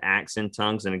 it says Acts in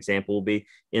tongues. An example will be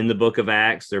in the book of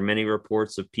Acts. There are many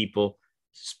reports of people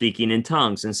speaking in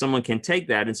tongues. And someone can take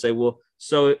that and say, well,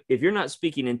 so if you're not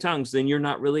speaking in tongues, then you're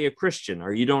not really a Christian,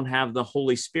 or you don't have the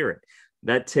Holy Spirit.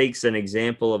 That takes an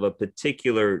example of a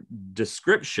particular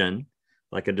description,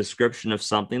 like a description of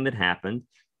something that happened,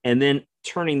 and then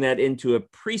turning that into a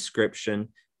prescription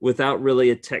without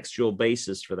really a textual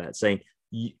basis for that, saying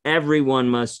everyone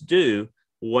must do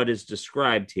what is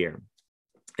described here.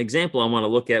 Example I want to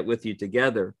look at with you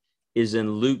together is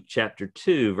in Luke chapter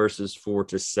 2, verses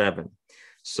 4-7.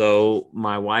 So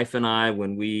my wife and I,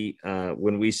 when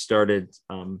we started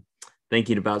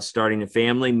thinking about starting a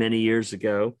family many years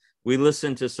ago, we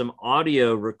listened to some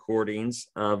audio recordings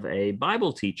of a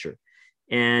Bible teacher.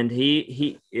 And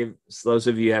if those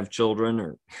of you have children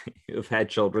or have had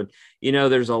children, you know,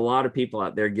 there's a lot of people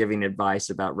out there giving advice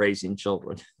about raising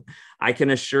children. I can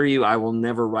assure you, I will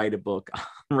never write a book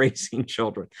on raising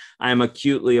children. I am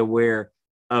acutely aware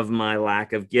of my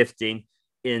lack of gifting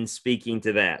in speaking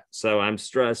to that. So I'm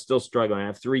still struggling. I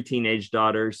have 3 teenage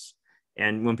daughters.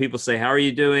 And when people say, how are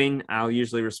you doing? I'll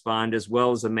usually respond, as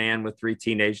well as a man with 3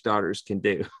 teenage daughters can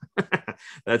do.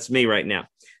 That's me right now.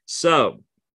 So,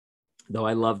 though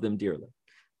I love them dearly.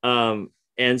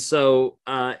 And so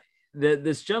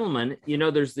this gentleman, you know,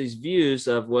 there's these views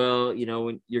of, well, you know,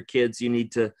 when your kids, you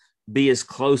need to be as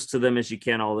close to them as you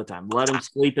can all the time. Let them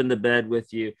sleep in the bed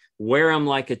with you, wear them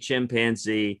like a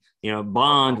chimpanzee, you know,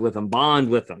 bond with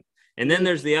them. And then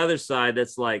there's the other side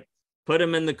that's like, put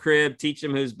them in the crib, teach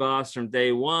them who's boss from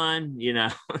day one, you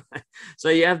know. So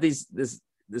you have this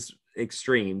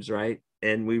extremes, right?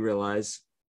 And we realize,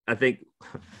 I think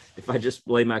if I just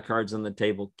lay my cards on the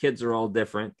table, kids are all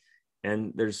different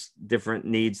and there's different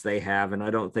needs they have. And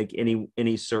I don't think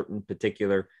any certain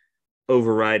particular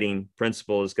overriding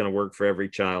principle is going to work for every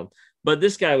child. But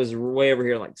this guy was way over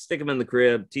here, like, stick him in the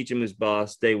crib, teach him who's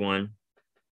boss, day one,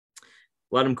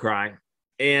 let him cry.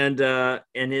 And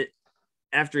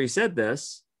after he said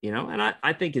this, you know, and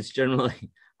I think it's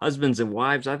generally husbands and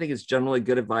wives, I think it's generally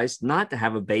good advice not to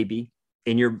have a baby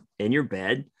in your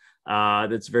bed.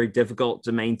 That's very difficult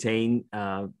to maintain,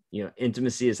 you know,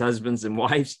 intimacy as husbands and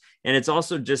wives. And it's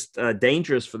also just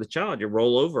dangerous for the child. You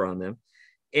roll over on them.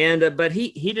 And but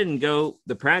he didn't go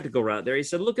the practical route there. He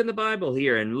said, look in the Bible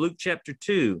here in Luke chapter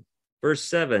 2, verse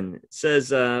 7. It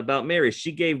says about Mary,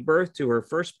 she gave birth to her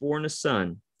firstborn, a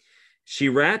son. She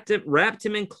wrapped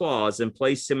him in cloths and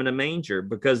placed him in a manger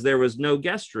because there was no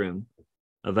guest room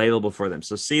available for them.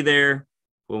 So see there,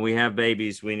 when we have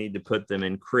babies, we need to put them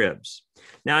in cribs.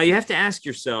 Now you have to ask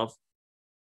yourself,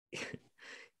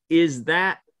 is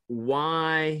that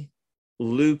why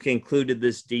Luke included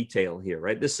this detail here,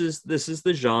 right? This is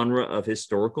the genre of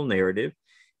historical narrative,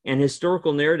 and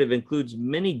historical narrative includes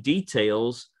many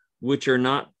details which are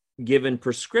not given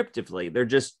prescriptively. They're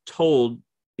just told,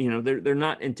 you know, they're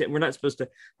not we're not supposed to,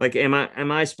 like, am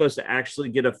I supposed to actually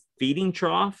get a feeding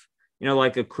trough? You know,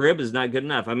 like a crib is not good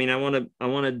enough. I mean, I want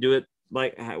to do it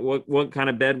like, what kind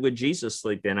of bed would Jesus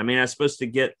sleep in? I mean, I'm supposed to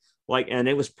get like, and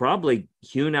it was probably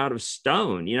hewn out of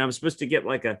stone. You know, I'm supposed to get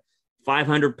like a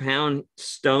 500-pound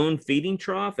stone feeding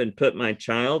trough and put my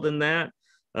child in that.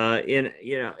 You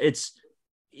know, it's,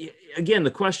 again,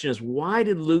 the question is, why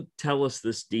did Luke tell us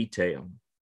this detail?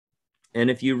 And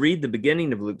if you read the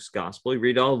beginning of Luke's gospel, you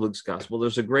read all of Luke's gospel,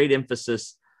 there's a great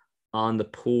emphasis on the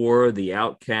poor, the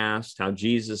outcast, how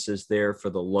Jesus is there for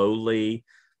the lowly,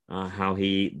 how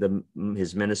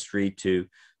his ministry to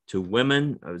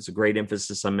women. It's a great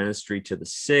emphasis on ministry to the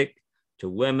sick, to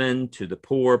women, to the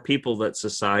poor, people that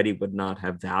society would not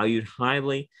have valued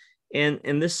highly.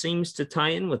 And this seems to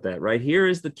tie in with that, right? Here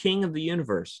is the king of the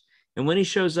universe. And when he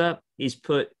shows up, he's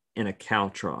put in a cow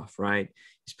trough, right?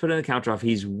 He's put in a cow trough.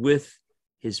 He's with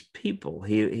his people.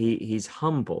 He's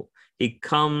humble. He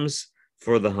comes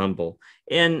for the humble.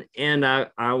 And I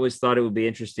always thought it would be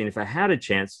interesting if I had a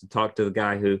chance to talk to the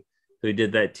guy who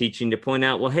did that teaching, to point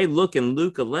out, well, hey, look, in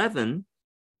Luke 11,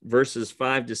 verses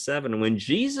 5-7, when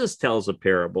Jesus tells a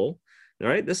parable,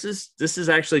 right? This is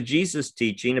actually Jesus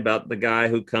teaching about the guy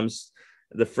who comes,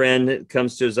 the friend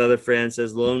comes to his other friend,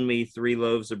 says, loan me 3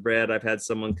 loaves of bread. I've had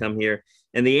someone come here.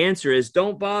 And the answer is,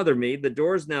 don't bother me. The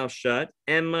door's now shut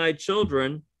and my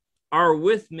children are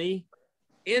with me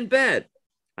in bed.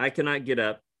 I cannot get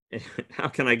up how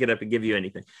can I get up and give you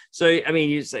anything? So, I mean,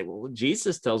 you say, well,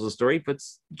 Jesus tells a story, he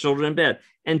puts children in bed.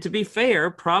 And to be fair,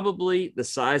 probably the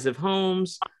size of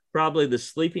homes, probably the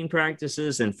sleeping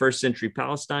practices in first century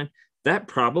Palestine, that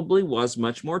probably was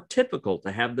much more typical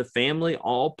to have the family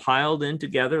all piled in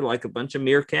together like a bunch of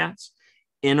meerkats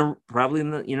probably in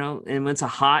the, and when it's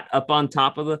hot up on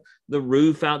top of the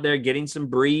roof out there, getting some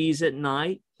breeze at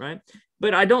night, right?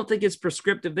 But I don't think it's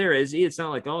prescriptive there, is it? It's not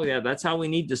like, oh yeah, that's how we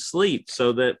need to sleep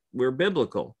so that we're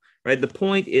biblical, right? The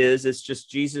point is, it's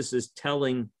just Jesus is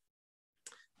telling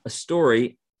a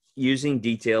story using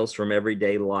details from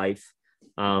everyday life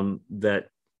that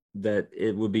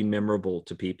it would be memorable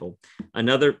to people.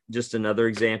 Another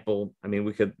example. I mean,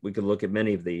 we could look at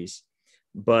many of these,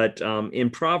 but in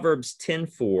Proverbs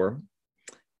 10:4,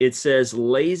 it says,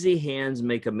 "Lazy hands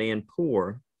make a man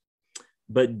poor,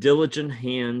 but diligent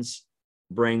hands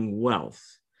bring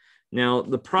wealth." Now,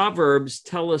 the Proverbs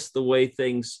tell us the way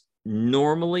things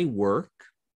normally work,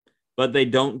 but they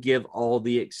don't give all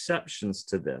the exceptions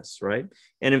to this, right?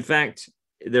 And in fact,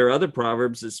 there are other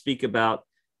Proverbs that speak about,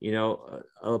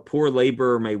 a poor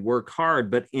laborer may work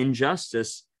hard, but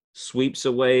injustice sweeps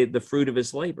away the fruit of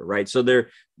his labor, right? So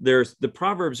the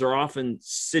Proverbs are often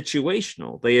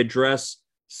situational. They address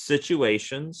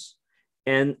situations,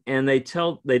 and they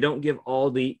don't give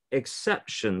all the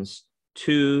exceptions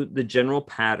to the general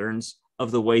patterns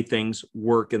of the way things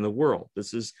work in the world.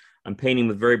 I'm painting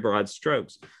with very broad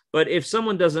strokes. But if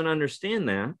someone doesn't understand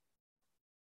that,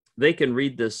 they can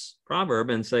read this proverb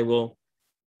and say, well,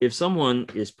 if someone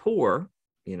is poor,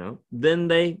 then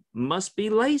they must be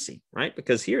lazy, right?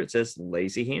 Because here it says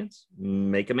lazy hands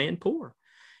make a man poor.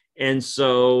 And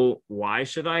so why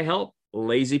should I help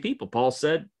lazy people? Paul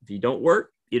said, if you don't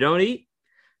work, you don't eat.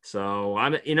 So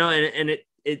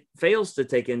it fails to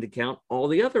take into account all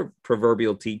the other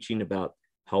proverbial teaching about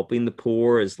helping the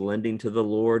poor is lending to the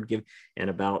Lord, and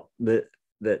about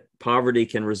that poverty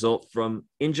can result from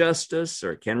injustice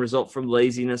or it can result from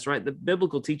laziness, right? The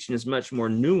biblical teaching is much more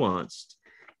nuanced,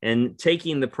 and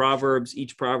taking the Proverbs,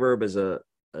 each proverb as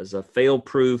a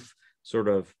fail-proof sort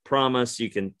of promise you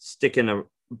can stick in a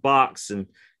box, and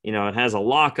it has a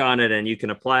lock on it and you can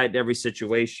apply it to every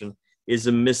situation, is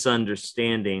a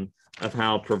misunderstanding of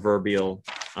how proverbial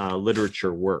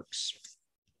literature works.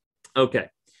 Okay,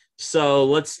 so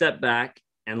let's step back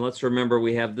and let's remember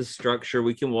we have this structure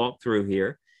we can walk through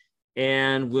here.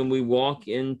 And when we walk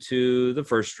into the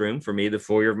first room, for me, the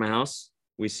foyer of my house,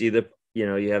 we see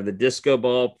you have the disco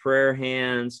ball, prayer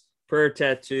hands, prayer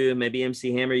tattoo, maybe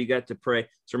MC Hammer, you got to pray.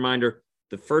 It's a reminder,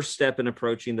 the first step in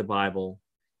approaching the Bible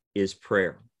is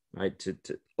prayer, right?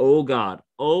 Oh God,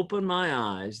 open my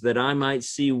eyes that I might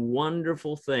see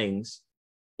wonderful things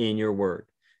in your word.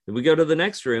 Then we go to the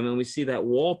next room and we see that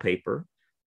wallpaper,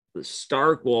 the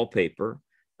stark wallpaper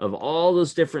of all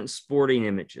those different sporting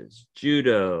images: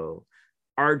 judo,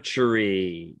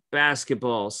 archery,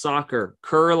 basketball, soccer,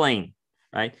 curling,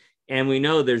 right? And we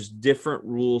know there's different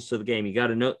rules to the game. You got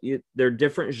to know there are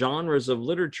different genres of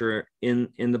literature in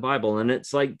the Bible, and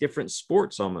it's like different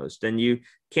sports almost. And you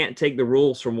can't take the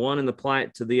rules from one and apply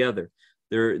it to the other.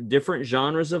 There are different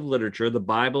genres of literature. The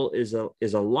Bible is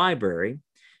a library,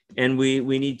 and we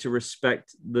need to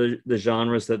respect the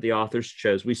genres that the authors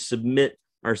chose. We submit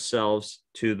ourselves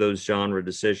to those genre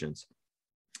decisions.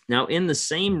 Now, in the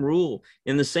same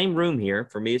room here,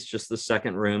 for me, it's just the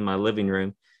second room, my living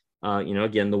room.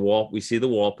 Again, we see the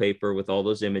wallpaper with all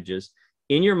those images.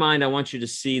 In your mind, I want you to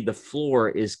see the floor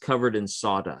is covered in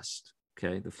sawdust.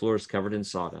 Okay, the floor is covered in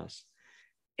sawdust.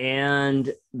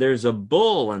 And there's a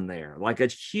bull in there, like a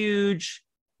huge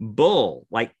bull,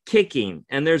 like kicking.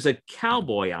 And there's a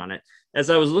cowboy on it.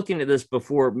 As I was looking at this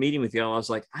before meeting with y'all, I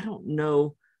was like, I don't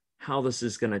know how this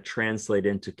is going to translate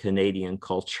into Canadian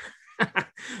culture.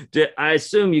 I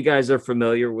assume you guys are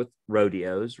familiar with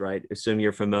rodeos, right? Assume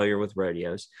you're familiar with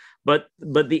rodeos, but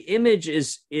the image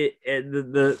is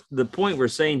the point we're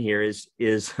saying here is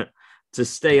to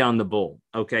stay on the bull.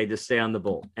 Okay, to stay on the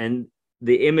bull, and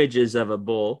the image is of a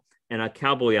bull and a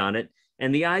cowboy on it.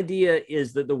 And the idea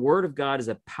is that the Word of God is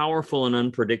a powerful and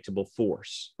unpredictable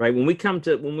force, right? When we come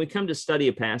to study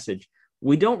a passage,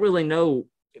 we don't really know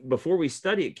before we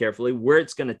study it carefully where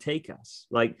it's going to take us.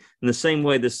 Like in the same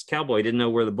way this cowboy didn't know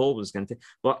where the bull was going to take.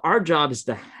 Well, our job is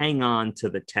to hang on to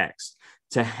the text,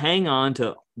 to hang on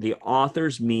to the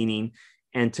author's meaning,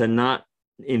 and to not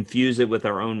infuse it with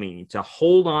our own meaning, to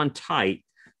hold on tight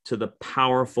to the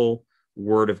powerful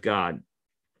Word of God.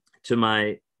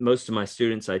 Most of my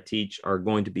students I teach are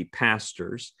going to be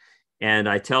pastors, and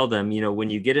I tell them, when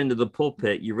you get into the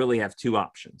pulpit, you really have two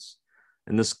options.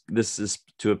 and this is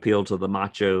to appeal to the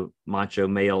macho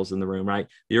males in the room, right?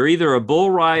 You're either a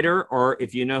bull rider, or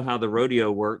if you know how the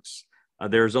rodeo works,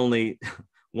 there's only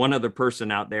one other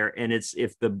person out there, and it's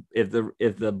if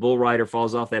the bull rider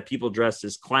falls off, that people dressed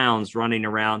as clowns running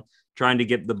around trying to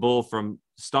get the bull from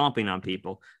stomping on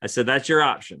people. I said, that's your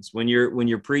options when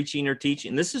you're preaching or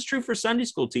teaching. This is true for Sunday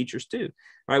school teachers too,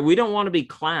 right? We don't want to be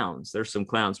clowns. There's some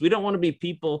clowns. We don't want to be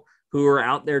people who are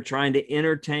out there trying to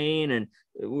entertain, and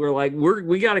we're like,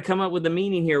 we got to come up with the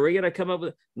meaning here. We got to come up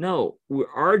with, no,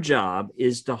 our job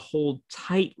is to hold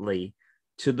tightly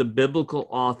to the biblical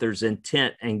author's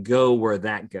intent and go where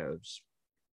that goes.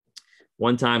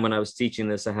 One time when I was teaching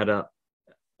this, I had a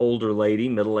older lady,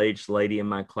 middle-aged lady in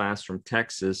my class from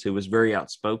Texas who was very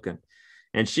outspoken.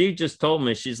 And she just told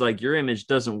me, she's like, your image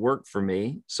doesn't work for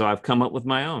me, so I've come up with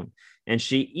my own. And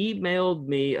she emailed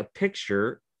me a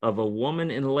picture of a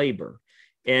woman in labor.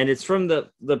 And it's from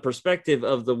the perspective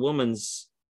of the woman's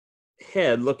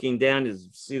head looking down. You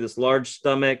see this large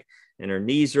stomach and her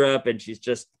knees are up, and she's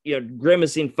just,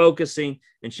 grimacing, focusing.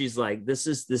 And she's like, this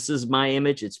is my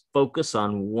image. It's focus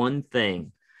on one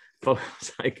thing. I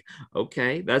was like,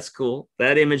 okay, that's cool.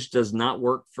 That image does not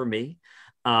work for me,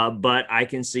 but I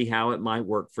can see how it might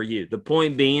work for you. The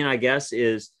point being, I guess,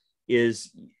 is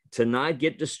to not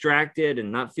get distracted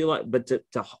and not feel like, but to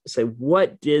say,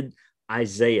 what did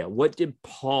Isaiah, what did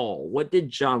Paul, what did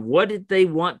John, what did they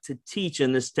want to teach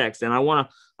in this text? And I want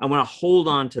to hold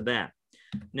on to that.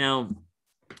 Now,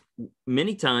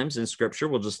 many times in Scripture,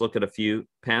 we'll just look at a few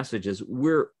passages,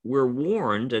 we're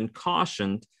warned and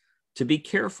cautioned to be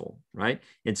careful, right?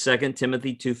 In 2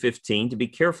 Timothy 2:15, to be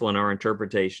careful in our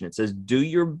interpretation. It says, do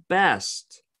your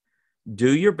best.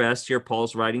 Do your best. Here,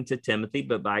 Paul's writing to Timothy,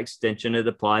 but by extension, it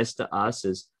applies to us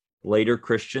as later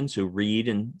Christians who read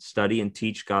and study and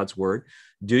teach God's word.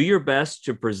 Do your best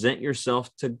to present yourself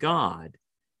to God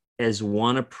as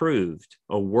one approved,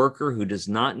 a worker who does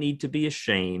not need to be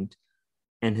ashamed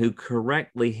and who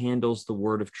correctly handles the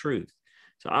word of truth.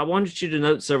 So I wanted you to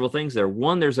note several things there.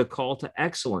 One, there's a call to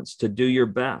excellence, to do your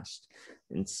best.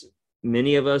 And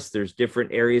many of us, there's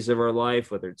different areas of our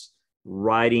life, whether it's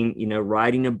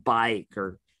riding a bike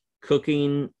or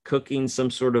cooking some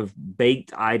sort of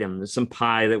baked item, some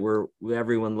pie that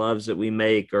everyone loves that we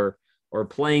make, or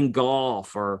playing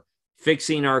golf, or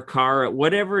fixing our car,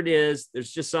 whatever it is.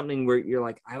 There's just something where you're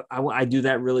like, I do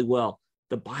that really well.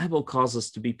 The Bible calls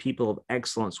us to be people of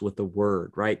excellence with the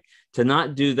word, right? To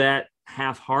not do that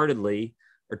half-heartedly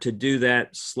or to do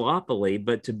that sloppily,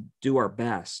 but to do our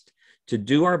best,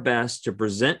 to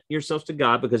present yourself to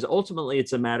God, because ultimately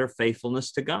it's a matter of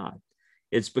faithfulness to God.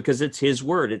 It's because it's his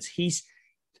word. It's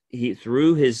he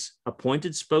through his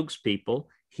appointed spokespeople,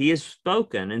 he has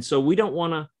spoken. And so we don't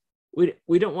want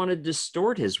to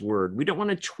distort his word. We don't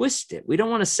want to twist it. We don't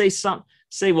want to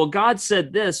say, well, God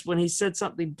said this when he said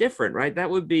something different, right?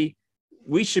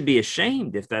 We should be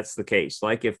ashamed if that's the case.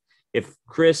 Like if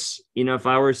Kris, if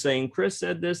I were saying Kris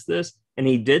said this, and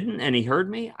he didn't, and he heard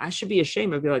me, I should be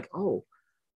ashamed. I'd be like, oh,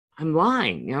 I'm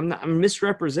lying. I'm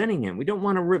misrepresenting him. We don't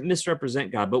want to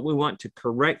misrepresent God, but we want to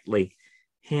correctly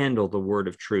handle the word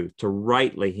of truth, to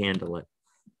rightly handle it.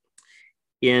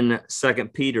 In 2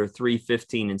 Peter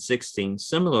 3:15 and 16,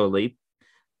 similarly,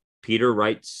 Peter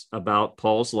writes about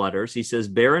Paul's letters. He says,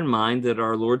 bear in mind that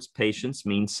our Lord's patience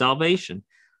means salvation,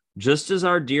 just as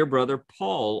our dear brother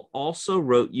Paul also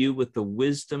wrote you with the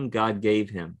wisdom God gave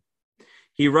him.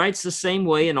 He writes the same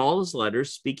way in all his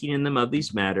letters, speaking in them of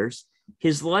these matters.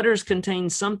 His letters contain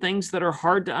some things that are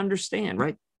hard to understand,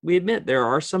 right? We admit there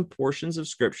are some portions of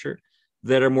Scripture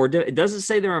that are more, it doesn't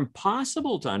say they're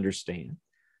impossible to understand.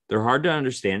 They're hard to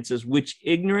understand. It says, which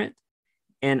ignorant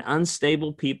and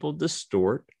unstable people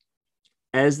distort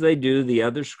as they do the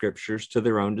other scriptures to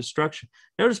their own destruction.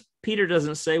 Notice Peter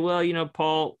doesn't say, well,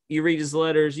 Paul, you read his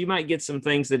letters, you might get some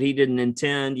things that he didn't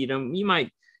intend. You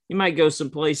might go some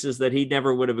places that he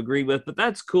never would have agreed with, but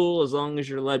that's cool as long as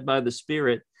you're led by the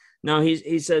Spirit. No,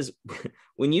 he says,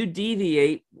 when you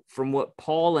deviate from what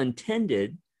Paul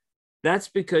intended, that's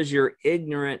because you're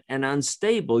ignorant and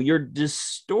unstable. You're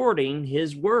distorting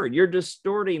his word. You're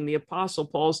distorting the Apostle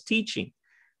Paul's teaching.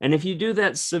 And if you do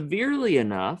that severely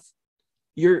enough,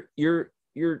 you're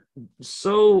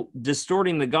so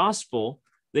distorting the gospel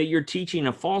that you're teaching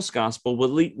a false gospel,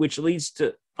 which leads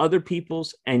to other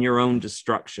people's and your own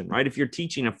destruction, right? If you're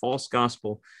teaching a false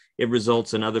gospel, it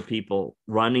results in other people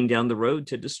running down the road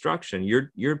to destruction.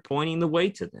 You're pointing the way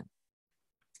to them.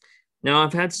 Now,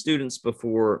 I've had students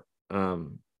before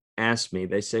ask me,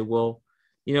 they say, well,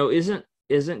 isn't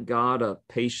isn't God a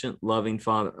patient, loving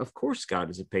Father? Of course, God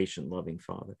is a patient, loving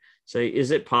Father. Say,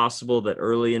 is it possible that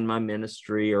early in my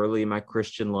ministry, early in my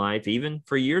Christian life, even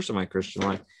for years of my Christian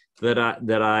life, that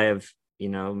I have,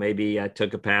 maybe I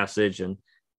took a passage and,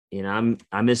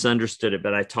 I misunderstood it,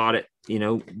 but I taught it,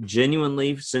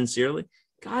 genuinely, sincerely.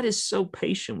 God is so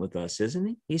patient with us, isn't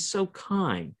he? He's so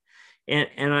kind.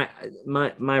 And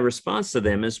my response to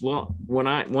them is, well, one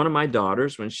of my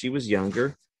daughters, when she was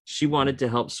younger, she wanted to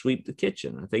help sweep the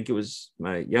kitchen. I think it was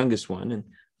my youngest one. And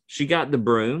she got the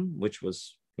broom, which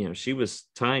was, she was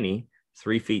tiny,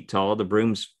 3 feet tall. The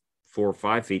broom's 4 or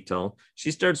 5 feet tall.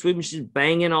 She started sweeping. She's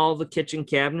banging all the kitchen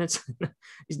cabinets,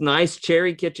 these nice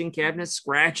cherry kitchen cabinets,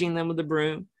 scratching them with the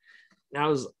broom.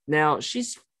 She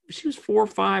was 4 or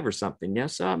 5 or something. Yeah,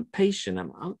 so I'm patient.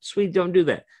 Oh, sweet, don't do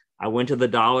that. I went to the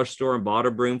dollar store and bought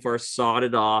a broom first, sawed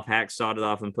it off, hacksawed it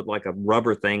off, and put like a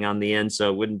rubber thing on the end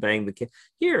so it wouldn't bang the kid.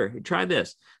 Here, try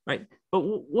this, right? But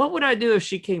what would I do if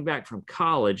she came back from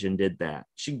college and did that?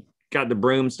 She got the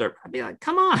broom start. I'd be like,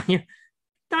 come on, you're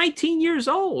 19 years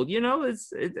old.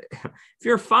 If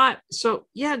you're 5. So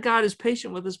yeah, God is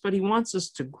patient with us, but he wants us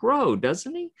to grow,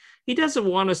 doesn't he? He doesn't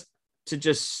want us to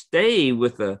just stay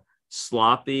with a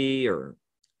sloppy or,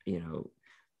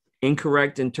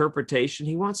 incorrect interpretation.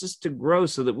 He wants us to grow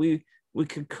so that we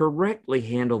could correctly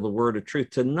handle the word of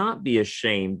truth, to not be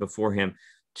ashamed before him,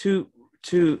 to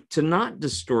not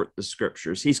distort the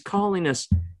scriptures. He's calling us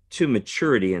to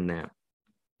maturity in that.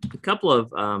 A couple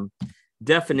of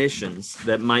definitions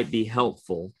that might be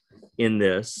helpful in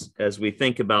this as we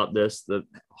think about this, the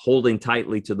holding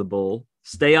tightly to the bull,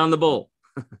 stay on the bull,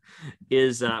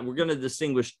 is we're going to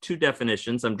distinguish 2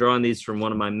 definitions. I'm drawing these from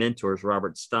one of my mentors,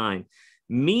 Robert Stein.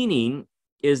 Meaning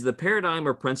is the paradigm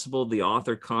or principle the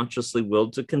author consciously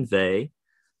willed to convey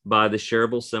by the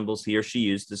shareable symbols he or she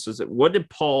used. This was what did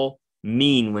Paul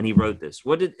mean when he wrote this?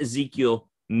 What did Ezekiel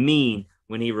mean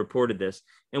when he reported this?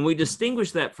 And we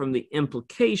distinguish that from the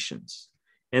implications.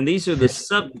 And these are the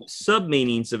sub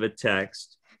meanings of a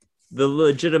text that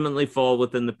legitimately fall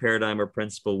within the paradigm or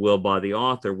principle willed by the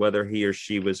author, whether he or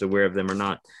she was aware of them or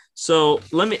not. So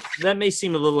that may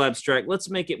seem a little abstract. Let's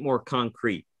make it more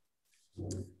concrete.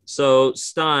 So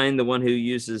Stein, the one who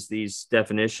uses these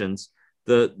definitions,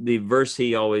 the verse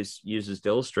he always uses to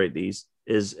illustrate these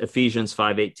is Ephesians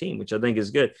 5:18, which I think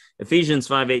is good. Ephesians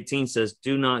 5:18 says,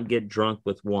 do not get drunk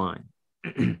with wine.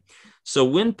 So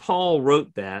when Paul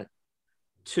wrote that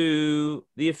to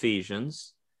the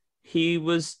Ephesians, he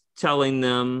was telling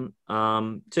them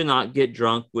to not get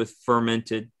drunk with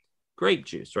fermented grape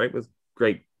juice, right? With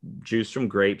grape juice from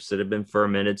grapes that have been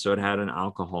fermented, so it had an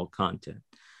alcohol content.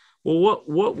 Well,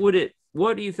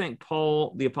 what do you think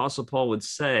the Apostle Paul would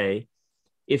say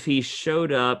if he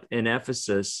showed up in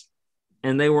Ephesus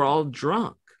and they were all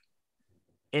drunk?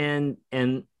 And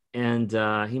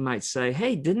he might say,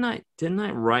 hey, didn't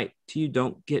I write to you,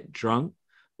 don't get drunk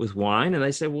with wine? And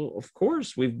they say, well, of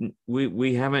course,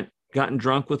 we haven't gotten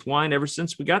drunk with wine ever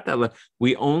since we got that letter.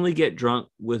 We only get drunk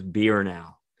with beer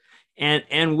now.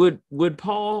 And would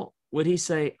Paul, would he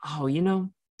say, oh,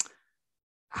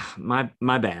 my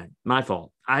bad, my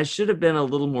fault. I should have been a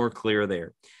little more clear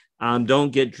there.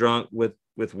 Don't get drunk with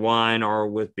wine or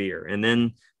with beer. And then,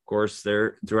 of course,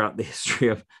 throughout the history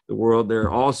of the world, there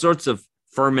are all sorts of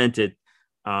fermented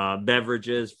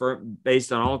beverages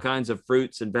based on all kinds of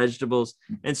fruits and vegetables.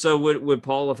 And so would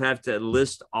Paul have to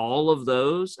list all of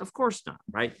those? Of course not,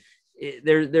 right?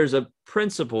 There's a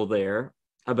principle there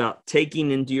about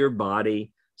taking into your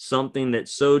body something that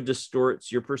so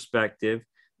distorts your perspective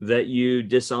that you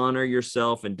dishonor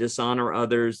yourself and dishonor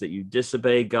others, that you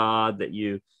disobey God, that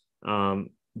you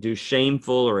do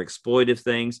shameful or exploitive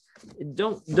things.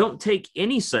 Don't take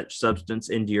any such substance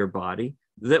into your body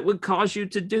that would cause you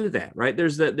to do that, right?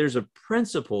 There's a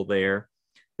principle there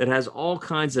that has all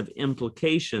kinds of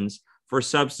implications for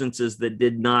substances that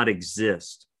did not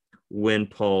exist when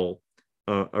Paul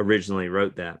originally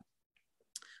wrote that.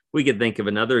 We could think of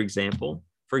another example.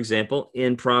 For example,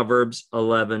 in Proverbs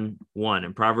 11:1.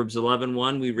 In Proverbs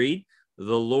 11:1, we read,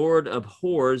 the Lord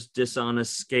abhors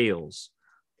dishonest scales,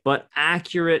 but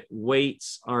accurate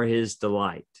weights are his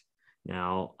delight.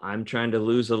 Now, I'm trying to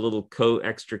lose a little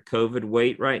extra COVID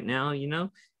weight right now,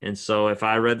 And so if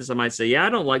I read this, I might say, yeah, I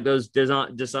don't like those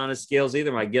dishonest scales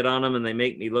either. I get on them and they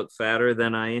make me look fatter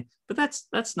than I am. But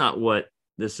that's not what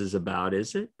this is about,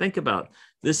 is it? Think about it.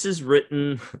 This is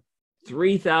written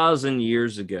 3,000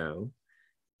 years ago.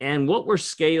 And what were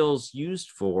scales used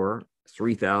for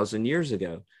 3,000 years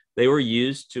ago? They were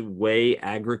used to weigh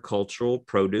agricultural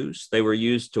produce. They were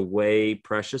used to weigh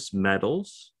precious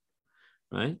metals,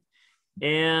 right?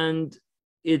 And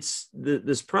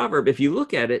this proverb, if you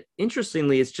look at it,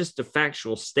 interestingly, it's just a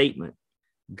factual statement.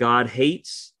 God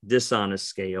hates dishonest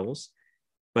scales,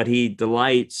 but he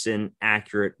delights in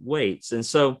accurate weights. And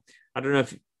so I don't know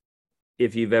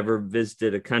if you've ever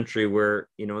visited a country where,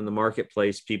 in the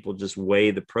marketplace, people just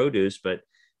weigh the produce, but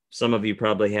some of you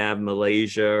probably have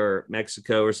Malaysia or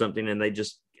Mexico or something, and they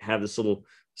just have this little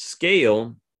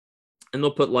scale, and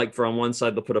they'll put, like, for on one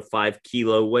side, they'll put a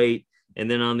 5-kilo weight,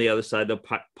 and then on the other side, they'll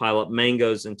pile up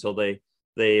mangoes until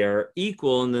they are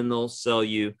equal, and then they'll sell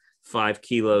you 5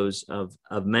 kilos of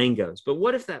mangoes. But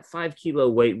what if that 5-kilo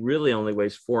weight really only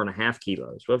weighs 4.5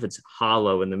 kilos? What if it's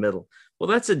hollow in the middle? Well,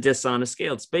 that's a dishonest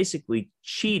scale. It's basically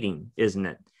cheating, isn't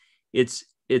it?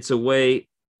 It's a way,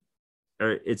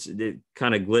 or it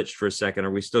kind of glitched for a second.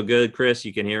 Are we still good, Kris?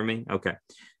 You can hear me? Okay.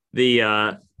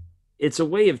 It's a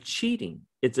way of cheating.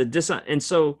 It's a and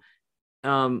so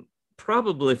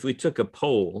probably if we took a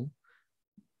poll,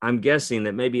 I'm guessing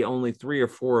that maybe only 3 or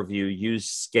 4 of you use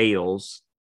scales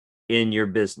in your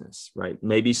business, right?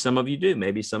 Maybe some of you do.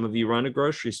 Maybe some of you run a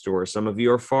grocery store. Some of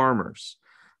you are farmers.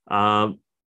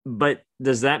 But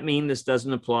does that mean this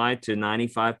doesn't apply to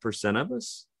 95% of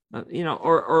us?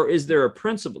 Or is there a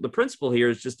principle? The principle here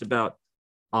is just about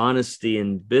honesty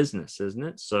in business, isn't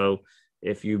it? So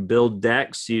if you build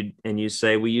decks and you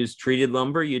say we use treated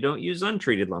lumber, you don't use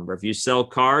untreated lumber. If you sell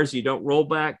cars, you don't roll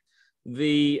back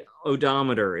the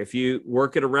odometer. If you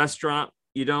work at a restaurant,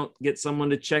 you don't get someone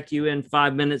to check you in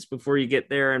 5 minutes before you get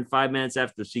there and 5 minutes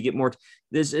after. So you get more.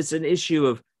 It's an issue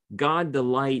of God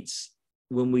delights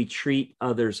when we treat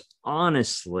others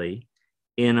honestly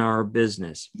in our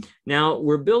business. Now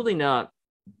we're building up.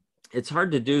 It's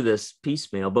hard to do this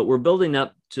piecemeal, but we're building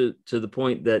up to the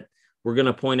point that we're going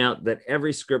to point out that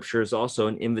every scripture is also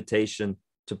an invitation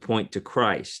to point to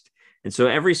Christ. And so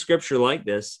every scripture like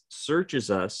this searches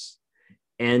us,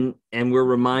 and we're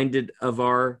reminded of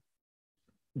our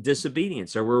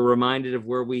disobedience, or we're reminded of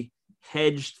where we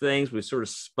hedged things. We sort of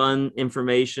spun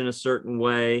information a certain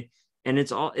way. And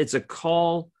it's a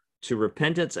call to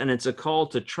repentance, and it's a call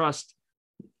to trust.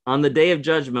 On the day of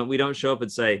judgment, we don't show up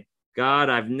and say, God,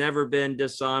 I've never been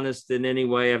dishonest in any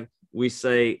way. We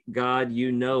say, God,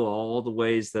 you know all the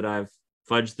ways that I've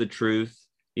fudged the truth.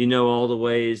 You know all the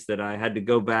ways that I had to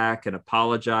go back and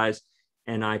apologize.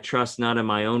 And I trust not in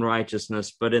my own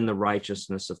righteousness, but in the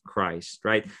righteousness of Christ,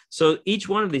 right? So each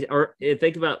one of these, or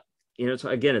think about,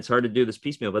 again, it's hard to do this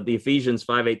piecemeal, but the Ephesians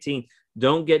 5:18,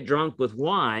 don't get drunk with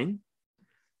wine,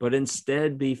 but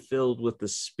instead be filled with the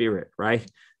Spirit, right?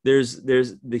 There's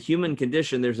the human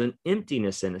condition. There's an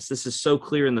emptiness in us. This is so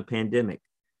clear in the pandemic.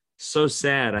 So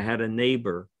sad. I had a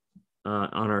neighbor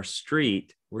on our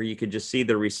street where you could just see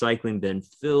the recycling bin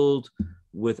filled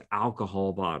with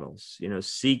alcohol bottles,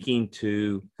 seeking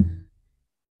to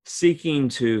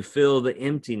fill the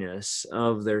emptiness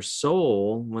of their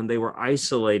soul when they were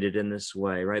isolated in this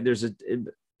way, right?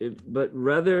 But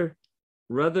rather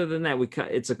than that,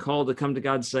 it's a call to come to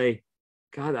God and say,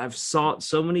 God, I've sought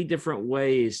so many different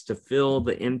ways to fill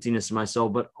the emptiness of my soul,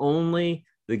 but only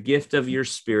the gift of your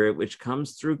Spirit, which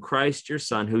comes through Christ, your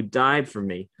Son, who died for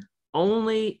me.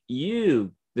 Only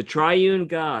you, the triune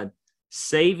God,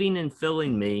 saving and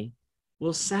filling me,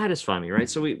 will satisfy me, right?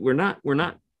 So we're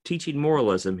not teaching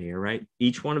moralism here, right?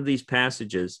 Each one of these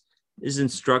passages is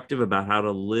instructive about how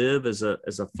to live as a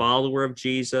follower of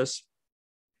Jesus,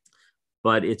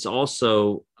 but it's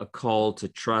also a call to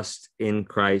trust in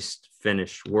Christ's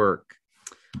finished work.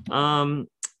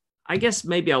 I guess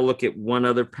maybe I'll look at one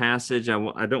other passage.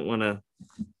 I don't want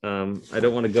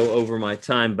to go over my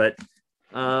time, but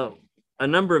a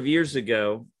number of years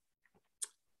ago,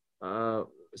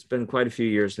 it's been quite a few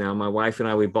years now, my wife and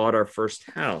I, we bought our first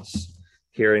house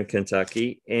here in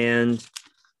Kentucky. And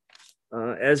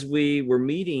as we were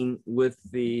meeting with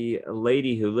the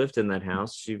lady who lived in that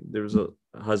house, there was a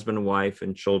husband and wife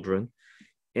and children.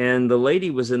 And the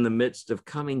lady was in the midst of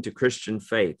coming to Christian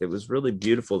faith. It was really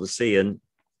beautiful to see. And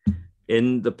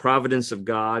in the providence of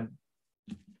God,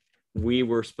 we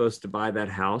were supposed to buy that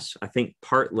house, I think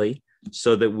partly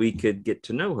so that we could get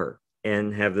to know her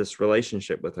and have this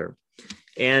relationship with her.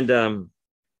 And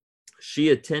she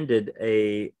attended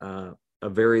a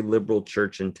very liberal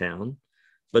church in town,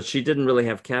 but she didn't really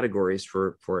have categories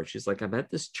for it. She's like, I'm at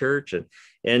this church,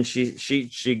 and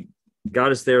she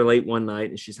got us there late one night,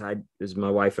 and she said,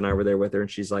 my wife and I were there with her, and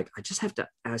she's like, I just have to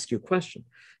ask you a question.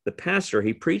 The pastor,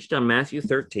 he preached on Matthew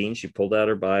 13. She pulled out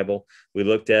her Bible. We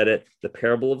looked at it. The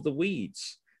parable of the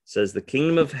weeds says, the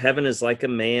kingdom of heaven is like a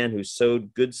man who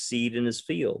sowed good seed in his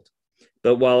field.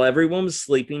 But while everyone was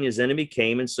sleeping, his enemy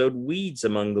came and sowed weeds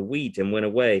among the wheat and went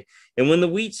away. And when the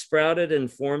wheat sprouted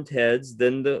and formed heads,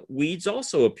 then the weeds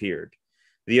also appeared.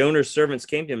 The owner's servants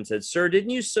came to him and said, "Sir,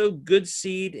 didn't you sow good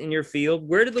seed in your field?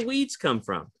 Where did the weeds come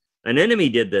from?" "An enemy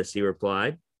did this," he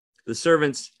replied. The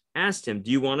servants asked him,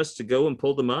 "Do you want us to go and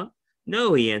pull them up?"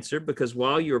 "No," he answered, "because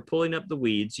while you are pulling up the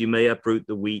weeds, you may uproot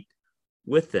the wheat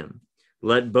with them.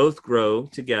 Let both grow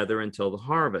together until the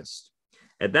harvest.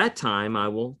 At that time, I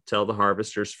will tell the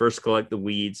harvesters, first collect the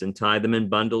weeds and tie them in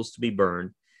bundles to be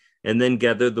burned, and then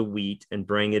gather the wheat and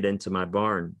bring it into my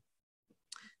barn."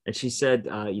 And she said,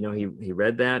 he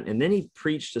read that, and then he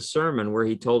preached a sermon where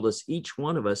he told us each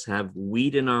one of us have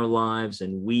wheat in our lives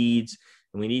and weeds,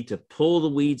 and we need to pull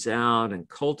the weeds out and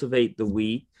cultivate the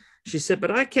wheat. She said, "But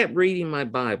I kept reading my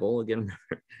Bible." Again,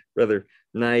 rather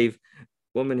naive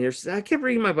woman here. She said, "I kept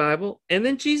reading my Bible." And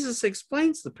then Jesus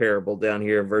explains the parable down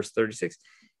here in verse 36.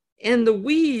 "And the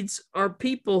weeds are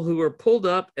people who are pulled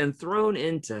up and thrown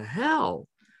into hell."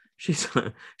 She's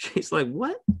like,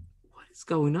 what is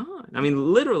going on? I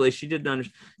mean, literally, she didn't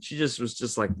understand. She just was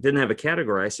just like, didn't have a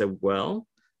category. I said, well,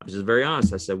 I was just very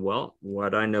honest. I said, well,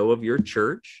 what I know of your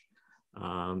church,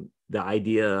 the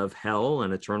idea of hell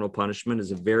and eternal punishment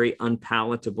is a very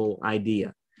unpalatable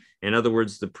idea. In other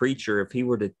words, the preacher, if he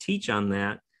were to teach on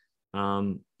that,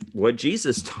 what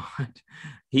Jesus taught,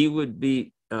 he would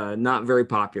be not very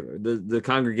popular. The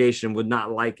congregation would not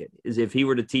like it. Is if he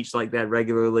were to teach like that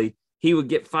regularly, he would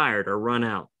get fired or run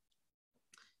out.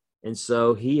 And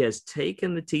so he has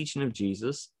taken the teaching of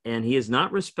Jesus, and he is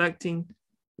not respecting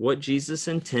what Jesus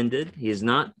intended. He is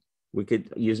not, we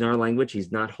could use in our language,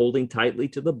 he's not holding tightly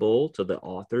to the bull, to the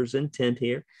author's intent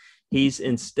here. He's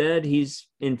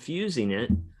infusing it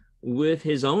with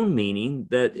his own meaning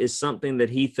that is something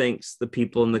that he thinks the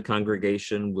people in the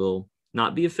congregation will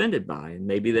not be offended by, and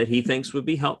maybe that he thinks would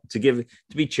be to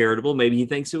be charitable. Maybe he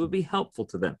thinks it would be helpful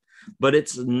to them, but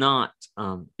it's not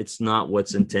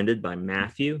what's intended by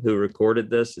Matthew, who recorded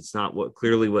this. It's not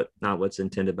what's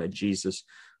intended by Jesus,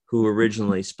 who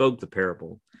originally spoke the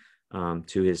parable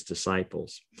to his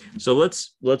disciples. So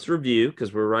let's review,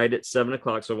 because we're right at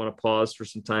 7:00. So I want to pause for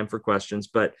some time for questions,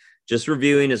 but just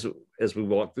reviewing as we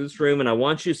walk through this room. And I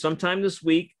want you sometime this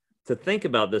week to think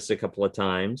about this a couple of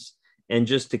times, and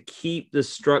just to keep the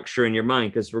structure in your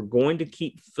mind, because we're going to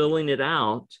keep filling it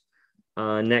out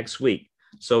next week.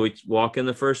 So we walk in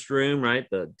the first room, right?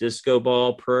 The disco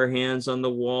ball, prayer hands on the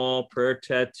wall, prayer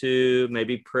tattoo,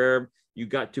 maybe prayer, you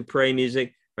got to pray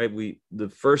music, right? The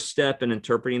first step in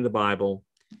interpreting the Bible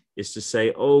is to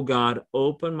say, "Oh God,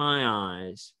 open my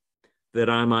eyes that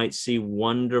I might see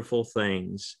wonderful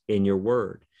things in your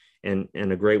word." And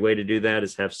a great way to do that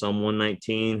is have Psalm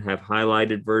 119, have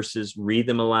highlighted verses, read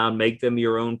them aloud, make them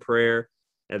your own prayer.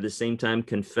 At the same time,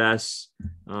 confess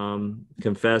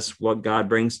what God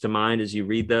brings to mind as you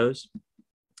read those.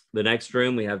 The next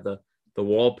room, we have the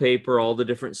wallpaper, all the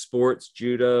different sports,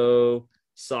 judo,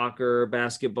 soccer,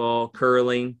 basketball,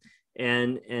 curling.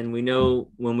 And we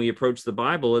know when we approach the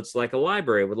Bible, it's like a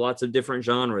library with lots of different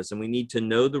genres, and we need to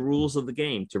know the rules of the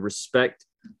game to respect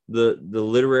the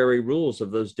literary rules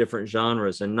of those different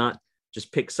genres, and not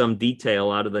just pick some detail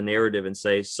out of the narrative and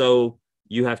say, so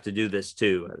you have to do this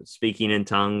too, speaking in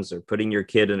tongues, or putting your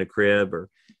kid in a crib, or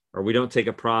we don't take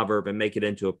a proverb and make it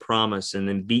into a promise and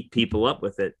then beat people up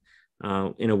with it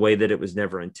in a way that it was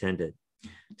never intended.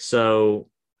 So,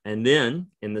 and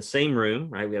then in the same room,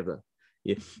 right, we have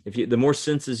the more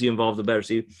senses you involve, the better.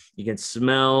 So you can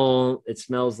smell, it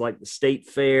smells like the state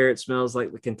fair. It smells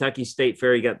like the Kentucky State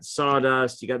Fair. You got the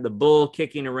sawdust, you got the bull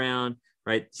kicking around,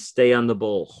 right? Stay on the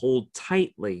bull, hold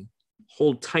tightly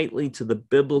to the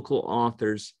biblical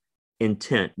author's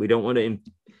intent. We don't want to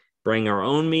bring our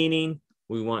own meaning.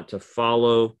 We want to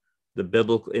follow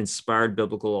the inspired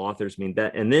biblical authors mean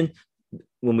that. And then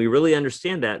when we really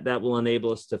understand that will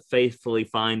enable us to faithfully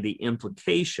find the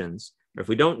implications. If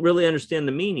we don't really understand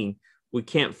the meaning, we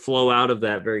can't flow out of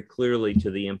that very clearly to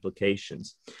the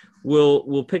implications.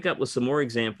 We'll pick up with some more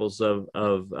examples of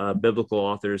biblical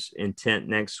authors' intent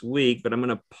next week, but I'm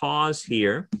going to pause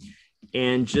here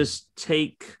and just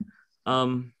take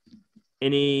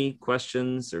any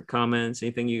questions or comments,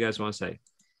 anything you guys want to say.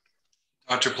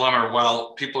 Dr. Plummer,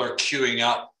 while people are queuing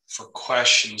up for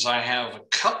questions, I have a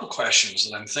couple questions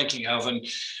that I'm thinking of, and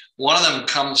one of them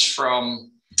comes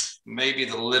from maybe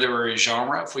the literary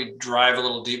genre, if we drive a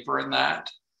little deeper in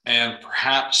that, and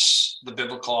perhaps the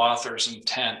biblical author's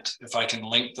intent, if I can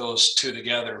link those two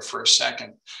together for a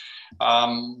second.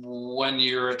 When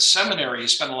you're at seminary, you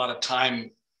spend a lot of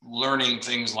time learning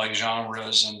things like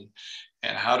genres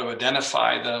and how to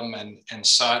identify them and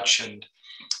such. And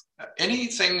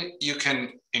anything you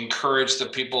can encourage the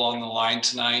people on the line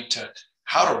tonight to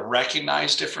how to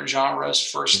recognize different genres,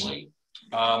 firstly,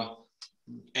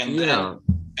 and then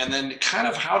and then kind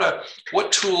of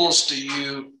what tools do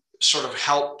you sort of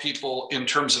help people in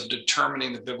terms of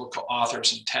determining the biblical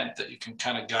author's intent that you can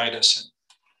kind of guide us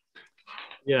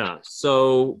in? Yeah.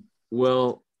 So,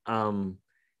 well,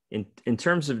 in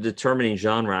terms of determining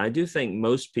genre, I do think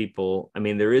most people, I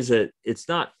mean, it's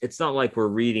not like we're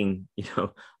reading,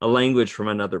 a language from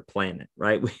another planet,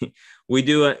 right? We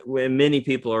do it when many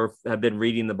people have been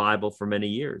reading the Bible for many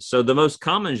years. So the most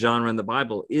common genre in the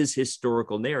Bible is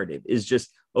historical narrative, is just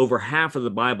over half of the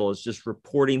Bible is just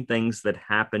reporting things that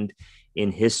happened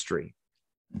in history.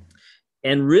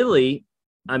 And really,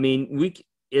 I mean,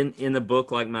 in a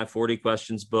book like my 40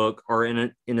 Questions book, or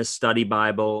in a study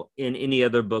Bible, in any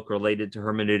other book related to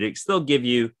hermeneutics, they'll give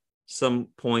you some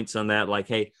points on that, like,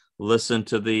 hey, listen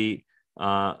to the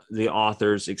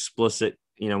author's explicit,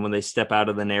 when they step out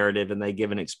of the narrative and they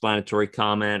give an explanatory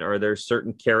comment, or there's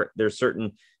certain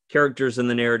characters in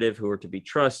the narrative who are to be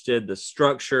trusted, the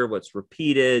structure, what's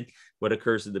repeated, what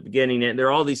occurs at the beginning, and there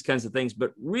are all these kinds of things.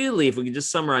 But really, if we could just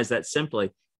summarize that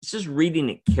simply, it's just reading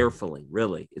it carefully,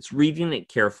 really. It's reading it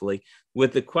carefully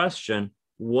with the question,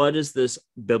 what does this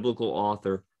biblical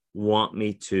author want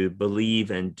me to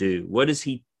believe and do? What is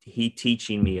he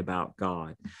teaching me about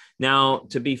God? Now,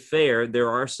 to be fair, there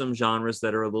are some genres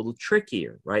that are a little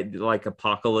trickier, right? Like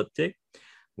apocalyptic,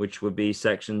 which would be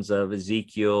sections of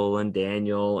Ezekiel and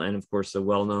Daniel, and of course, the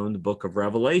well-known book of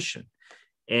Revelation.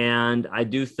 And I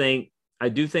do think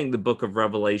the book of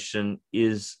Revelation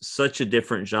is such a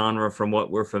different genre from what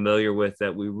we're familiar with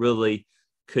that we really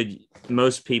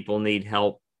most people need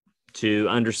help to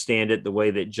understand it the way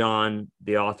that John,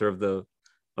 the author of the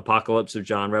Apocalypse of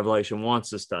John, Revelation,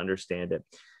 wants us to understand it.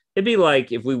 It'd be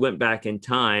like if we went back in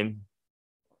time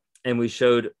and we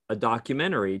showed a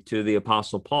documentary to the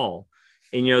Apostle Paul,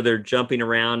 and, they're jumping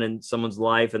around in someone's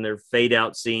life and they're fade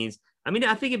out scenes. I mean,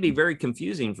 I think it'd be very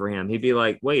confusing for him. He'd be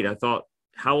like, wait, I thought,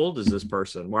 how old is this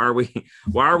person? Why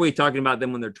are we talking about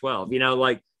them when they're 12?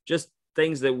 Like just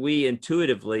things that we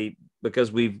intuitively,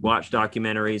 because we've watched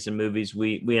documentaries and movies,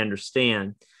 we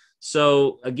understand.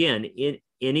 So again, in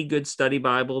any good study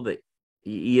Bible, the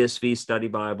ESV study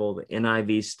Bible, the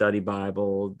NIV study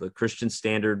Bible, the Christian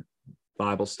Standard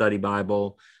Bible study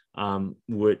Bible,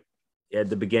 would at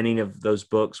the beginning of those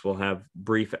books will have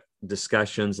brief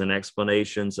discussions and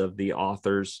explanations of the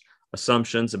author's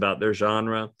assumptions about their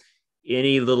genre.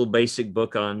 Any little basic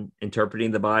book on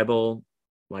interpreting the Bible,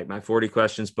 like my 40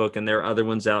 Questions book, and there are other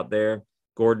ones out there,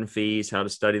 Gordon Fee's How to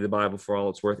Study the Bible for All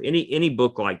It's Worth, any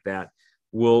book like that,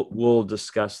 we'll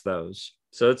discuss those.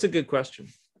 So it's a good question.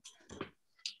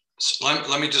 So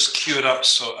let me just cue it up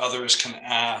so others can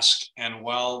ask. And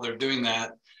while they're doing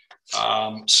that,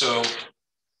 so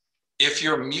if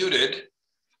you're muted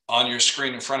on your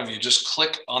screen in front of you, just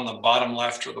click on the bottom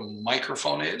left where the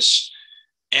microphone is,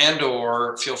 and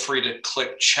or feel free to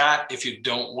click chat if you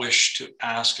don't wish to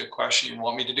ask a question. You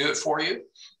want me to do it for you?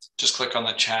 Just click on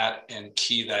the chat and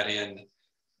key that in.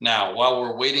 Now, while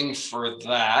we're waiting for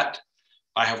that,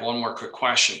 I have one more quick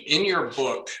question. In your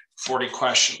book, 40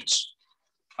 Questions,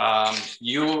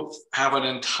 you have an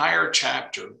entire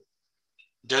chapter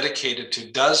dedicated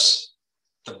to, does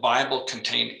the Bible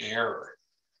contain error?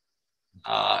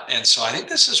 And so I think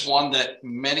this is one that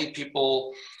many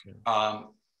people,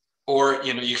 or,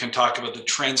 you can talk about the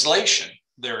translation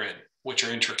therein, which are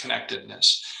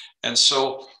interconnectedness. And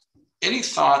so any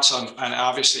thoughts on, and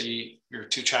obviously your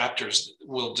two chapters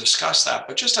will discuss that,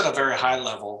 but just at a very high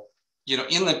level,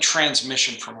 in the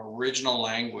transmission from original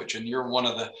language, and you're one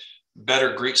of the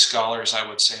better Greek scholars, I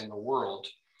would say, in the world,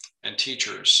 and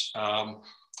teachers,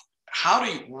 how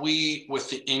do we, with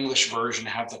the English version,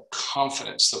 have the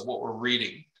confidence that what we're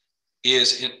reading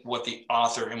is what the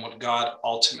author and what God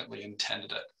ultimately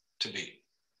intended it to be?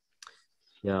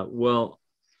 Yeah, well,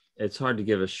 it's hard to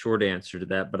give a short answer to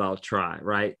that, but I'll try,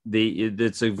 right?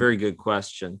 It's a very good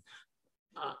question.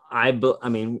 I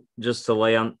mean, just to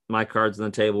lay on my cards on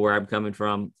the table where I'm coming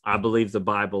from, I believe the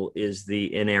Bible is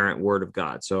the inerrant word of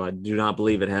God. So I do not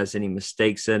believe it has any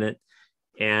mistakes in it.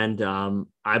 And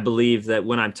I believe that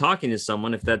when I'm talking to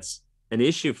someone, if that's an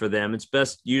issue for them, it's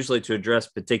best usually to address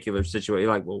particular situation.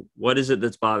 Like, well, what is it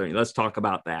that's bothering you? Let's talk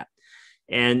about that.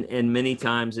 And many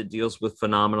times it deals with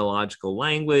phenomenological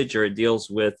language, or it deals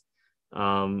with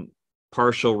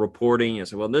partial reporting. You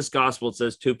say, well, this gospel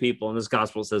says two people and this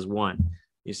gospel says one.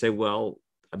 You say, well,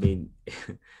 I mean,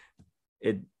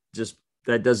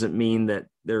 that doesn't mean that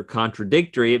they're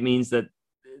contradictory. It means that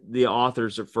the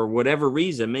authors are, for whatever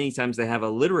reason, many times they have a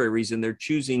literary reason, they're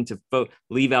choosing to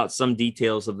leave out some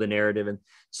details of the narrative. And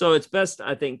so it's best,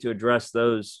 I think, to address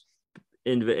those.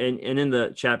 And in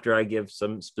the chapter, I give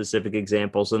some specific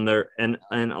examples,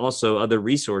 and also other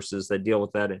resources that deal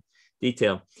with that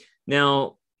detail.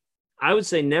 Now, I would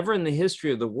say never in the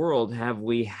history of the world have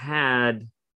we had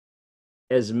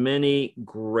as many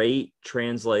great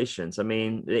translations. I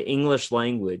mean, the English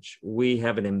language, we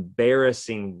have an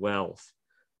embarrassing wealth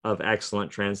of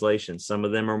excellent translations. Some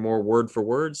of them are more word for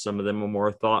word, some of them are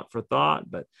more thought for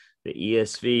thought, but the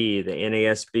ESV, the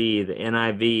NASB, the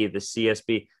NIV, the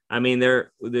CSB, I mean,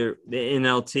 they're the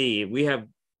NLT, we have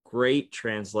great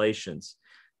translations.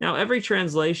 Now, every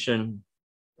translation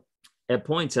at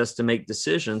points has to make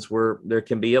decisions where there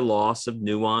can be a loss of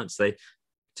nuance.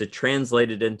 To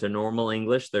translate it into normal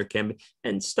English, there can be,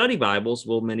 and study Bibles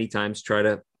will many times try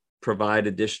to provide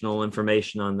additional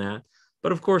information on that.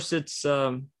 But of course, it's,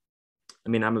 I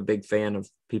mean, I'm a big fan of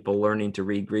people learning to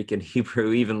read Greek and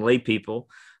Hebrew, even lay people.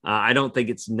 I don't think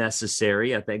it's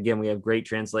necessary. I think, again, we have great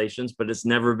translations, but it's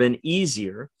never been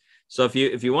easier. So if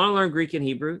you want to learn Greek and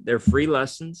Hebrew, they're free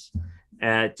lessons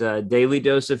at Daily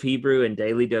Dose of Hebrew and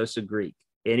Daily Dose of Greek.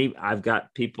 I've got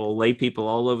lay people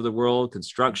all over the world,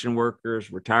 construction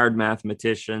workers, retired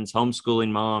mathematicians,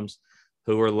 homeschooling moms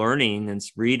who are learning and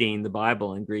reading the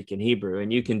Bible in Greek and Hebrew,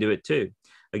 and you can do it too.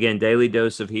 Again,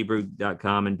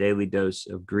 dailydoseofhebrew.com and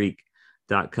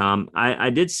dailydoseofgreek.com.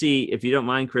 I did see, if you don't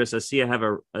mind, Kris, I see I have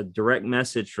a direct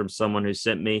message from someone who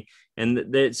sent me,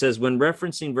 and it says, when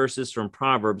referencing verses from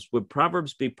Proverbs, would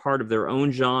Proverbs be part of their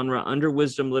own genre under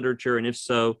wisdom literature? And if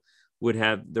so, would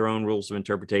have their own rules of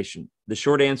interpretation? The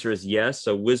short answer is yes.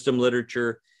 So wisdom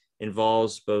literature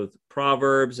involves both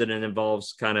Proverbs, and it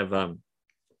involves kind of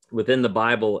within the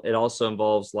Bible, it also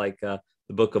involves like the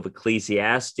book of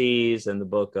Ecclesiastes and the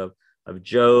book of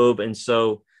Job. And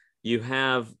so you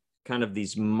have kind of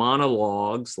these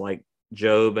monologues like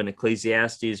Job and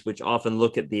Ecclesiastes, which often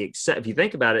look at if you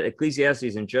think about it,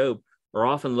 Ecclesiastes and Job are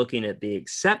often looking at the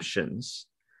exceptions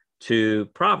to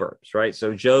Proverbs, right?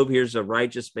 So Job, here's a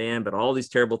righteous man, but all these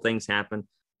terrible things happen.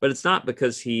 But it's not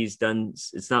because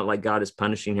it's not like God is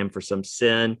punishing him for some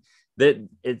sin. That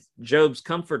it's Job's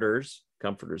comforters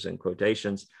in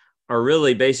quotations, are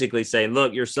really basically saying,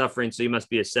 look, you're suffering, so you must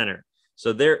be a sinner.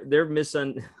 So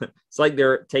it's like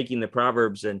they're taking the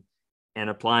Proverbs and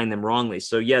applying them wrongly.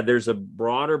 So yeah, there's a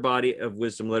broader body of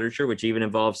wisdom literature, which even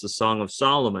involves the Song of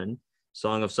Solomon,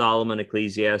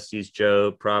 Ecclesiastes,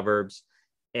 Job, Proverbs.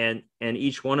 And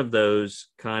each one of those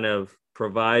kind of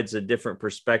provides a different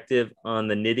perspective on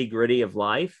the nitty gritty of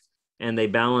life, and they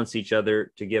balance each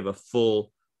other to give a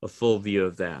full view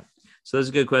of that. So that's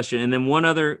a good question. And then one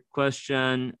other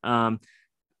question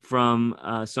from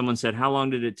someone said, how long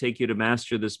did it take you to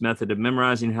master this method of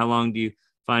memorizing? How long do you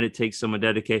find it takes someone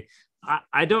dedicated?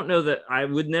 I don't know that I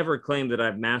would never claim that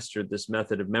I've mastered this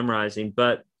method of memorizing,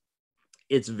 but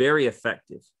it's very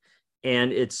effective.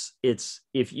 And it's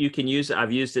if you can use it,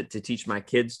 I've used it to teach my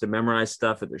kids to memorize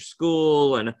stuff at their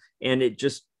school, and it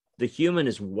just, the human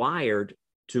is wired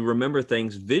to remember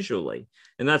things visually.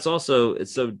 And that's also,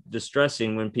 it's so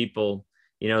distressing when people,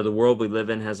 the world we live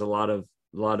in has a lot of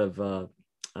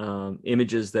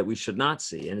images that we should not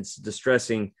see, and it's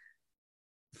distressing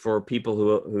for people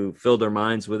who fill their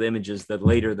minds with images that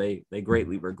later they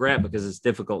greatly regret because it's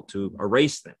difficult to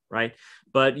erase them, right?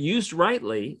 But used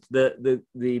rightly, the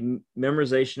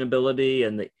memorization ability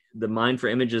and the mind for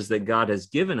images that God has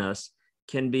given us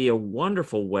can be a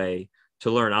wonderful way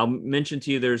to learn. I'll mention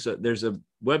to you, there's a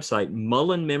website,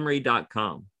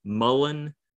 mullenmemory.com,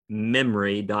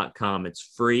 mullenmemory.com. It's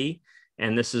free.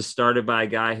 And this is started by a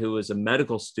guy who was a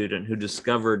medical student who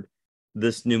discovered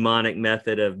this mnemonic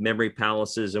method of memory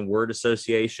palaces and word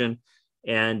association.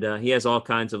 And he has all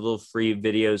kinds of little free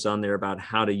videos on there about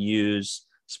how to use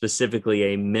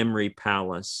specifically a memory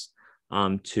palace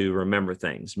to remember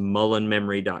things.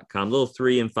 mullenmemory.com, little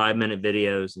 3 and 5 minute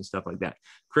videos and stuff like that.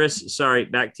 Kris, sorry,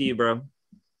 back to you, bro.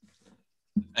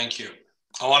 Thank you.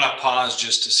 I want to pause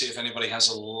just to see if anybody has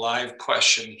a live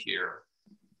question here.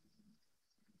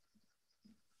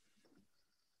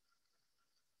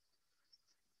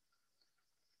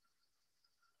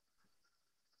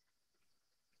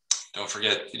 Don't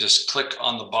forget, you just click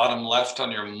on the bottom left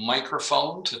on your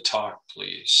microphone to talk,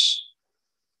 please.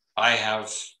 I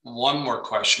have one more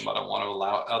question, but I want to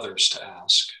allow others to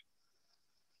ask.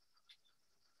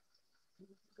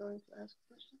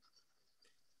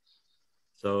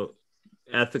 So,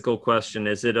 ethical question.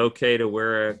 Is it okay to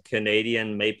wear a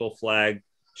Canadian maple flag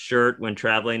shirt when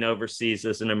traveling overseas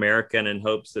as an American in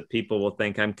hopes that people will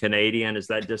think I'm Canadian? Is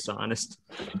that dishonest?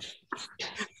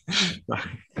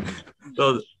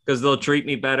 So, because they'll treat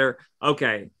me better.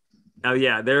 Okay. Oh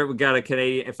yeah, there we got a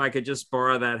Canadian. If I could just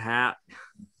borrow that hat.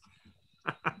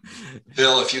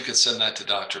 Bill, if you could send that to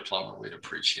Dr. Plummer, we'd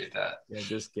appreciate that. Yeah,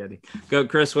 just kidding. Go,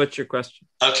 Kris, what's your question?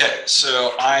 Okay,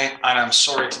 so I'm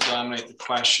sorry to dominate the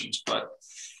questions, but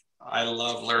I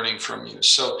love learning from you.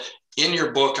 So in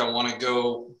your book, I want to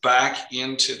go back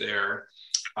into there.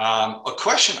 A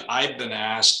question I've been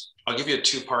asked, I'll give you a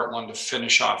two-part one to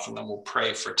finish off, and then we'll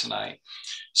pray for tonight.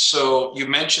 So you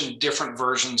mentioned different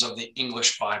versions of the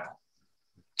English Bible.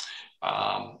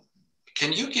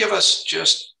 Can you give us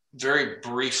just very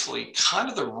briefly kind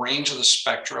of the range of the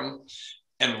spectrum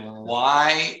and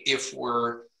why, if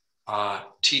we're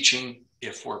teaching,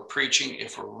 if we're preaching,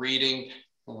 if we're reading,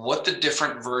 what the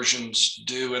different versions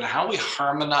do and how we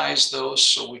harmonize those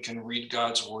so we can read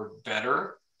God's word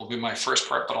better will be my first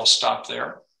part, but I'll stop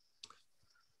there.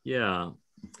 Yeah.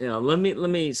 Let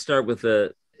me start with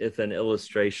an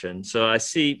illustration. So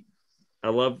I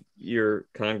love your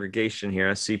congregation here.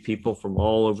 I see people from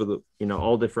all over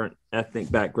all different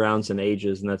ethnic backgrounds and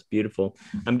ages, and that's beautiful.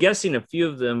 I'm guessing a few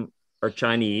of them are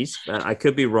Chinese. I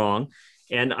could be wrong.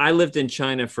 And I lived in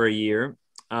China for a year.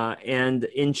 And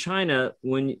in China,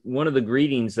 one of the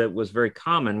greetings that was very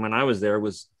common when I was there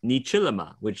was "Ni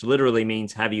chilima," which literally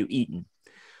means "Have you eaten?"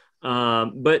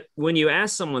 But when you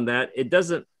ask someone that,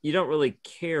 you don't really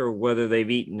care whether they've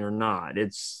eaten or not.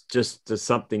 It's just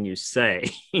something you say.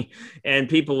 And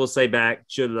people will say back,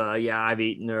 "Chula, yeah, I've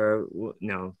eaten," or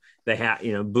no, they have,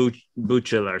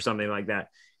 buchula or something like that.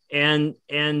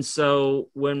 And so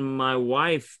when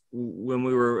when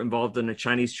we were involved in a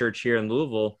Chinese church here in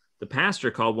Louisville, the pastor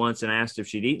called once and asked if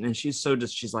she'd eaten, and she's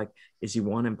like, "Is he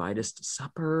want to invite us to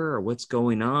supper, or what's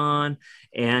going on?"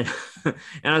 And and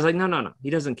I was like, no, he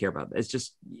doesn't care about that. It's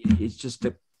just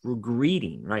a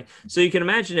greeting, right? So you can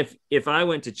imagine if I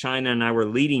went to China and I were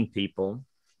leading people,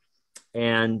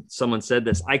 and someone said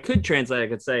this, I could translate. I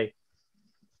could say,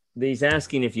 "He's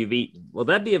asking if you've eaten." Well,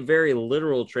 that'd be a very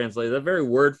literal translation, a very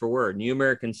word for word, New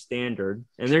American Standard,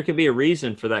 and there could be a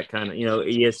reason for that kind of,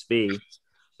 ESV.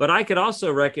 But I could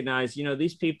also recognize,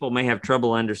 these people may have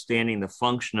trouble understanding the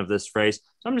function of this phrase.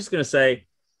 So I'm just going to say,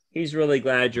 "He's really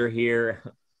glad you're here.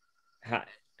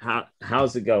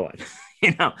 How's it going?"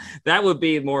 That would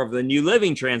be more of the New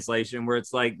Living Translation, where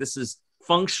it's like, this is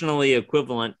functionally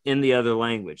equivalent in the other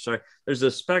language. So there's a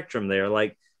spectrum there.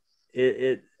 Like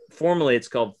formally, it's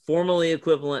called formally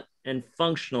equivalent and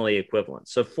functionally equivalent.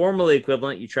 So formally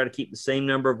equivalent, you try to keep the same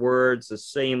number of words, the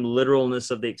same literalness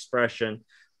of the expression.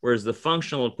 Whereas the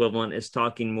functional equivalent is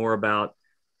talking more about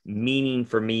meaning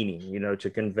for meaning, to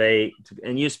convey.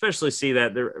 And you especially see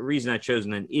that the reason I chose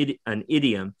an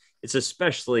idiom, it's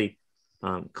especially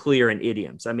clear in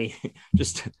idioms. I mean,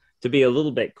 just to be a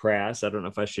little bit crass, I don't know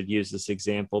if I should use this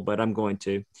example, but I'm going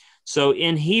to. So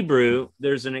in Hebrew,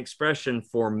 there's an expression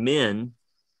for men,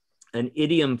 an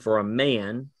idiom for a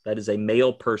man, that is a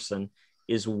male person,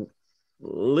 is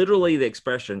literally the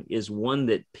expression is one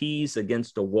that pees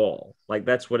against a wall. Like,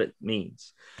 that's what it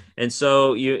means. And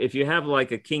so if you have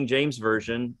like a King James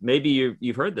version, maybe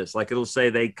you've heard this, like it'll say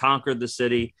they conquered the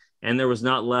city and there was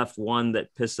not left one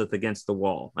that pisseth against the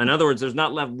wall. In other words, there's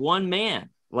not left one man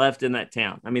left in that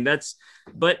town. I mean,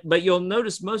 but you'll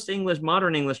notice most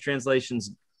modern English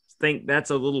translations think that's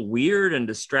a little weird and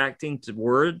distracting to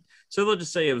word. So they'll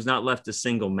just say it was not left a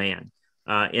single man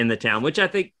in the town, which I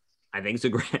think it's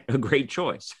a great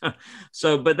choice.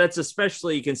 So, but that's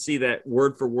especially, you can see that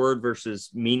word for word versus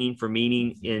meaning for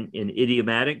meaning in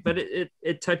idiomatic, but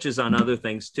it touches on other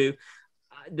things too,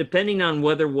 depending on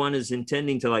whether one is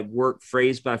intending to like work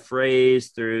phrase by phrase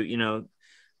through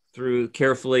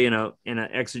carefully in an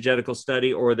exegetical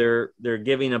study, or they're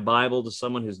giving a Bible to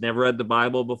someone who's never read the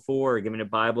Bible before, or giving a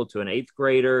Bible to an 8th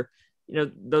grader.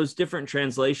 Those different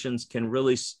translations can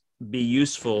really be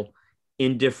useful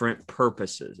in different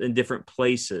purposes, in different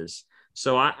places.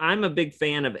 So I'm a big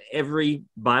fan of every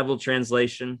Bible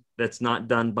translation that's not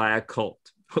done by a cult.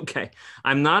 Okay.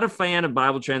 I'm not a fan of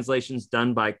Bible translations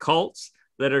done by cults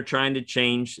that are trying to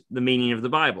change the meaning of the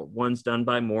Bible. Ones done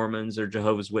by Mormons or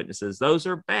Jehovah's Witnesses. Those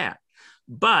are bad.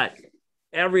 But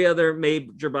every other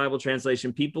major Bible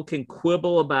translation, people can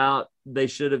quibble about they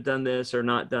should have done this or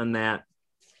not done that.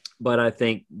 But I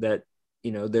think that,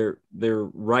 they're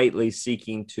rightly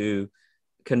seeking to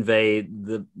convey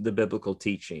the biblical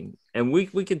teaching. And we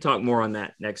can talk more on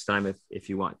that next time if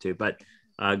you want to. But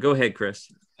go ahead,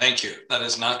 Kris. Thank you. That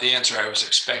is not the answer I was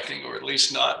expecting, or at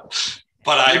least not.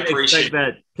 But I appreciate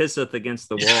that pisseth against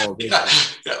the wall. Yeah,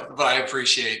 but I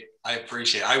appreciate.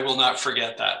 I will not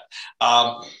forget that.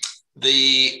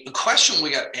 The question,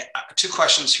 we got 2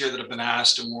 questions here that have been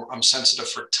asked, and I'm sensitive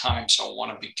for time, so I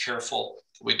want to be careful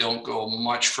that we don't go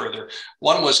much further.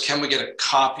 One was, can we get a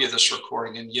copy of this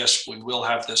recording? And yes, we will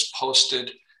have this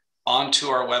posted onto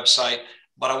our website,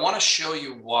 but I want to show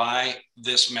you why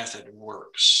this method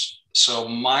works. So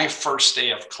my first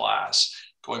day of class,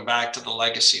 going back to the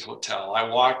Legacy Hotel, I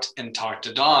walked and talked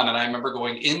to Dawn, and I remember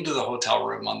going into the hotel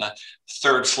room on the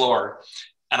 3rd floor,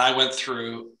 and I went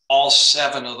through all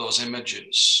 7 of those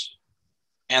images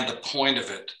and the point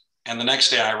of it. And the next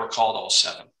day I recalled all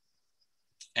 7.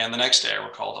 And the next day I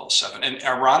recalled all 7. And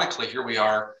ironically, here we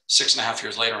are 6.5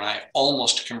 years later, and I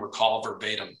almost can recall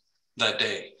verbatim that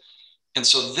day. And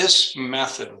so this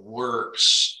method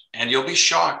works, and you'll be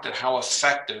shocked at how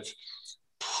effective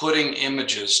putting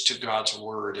images to God's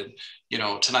word. And,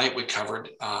 tonight we covered,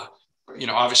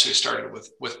 obviously we started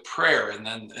with prayer and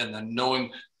then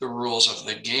knowing the rules of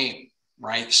the game,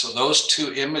 right? So those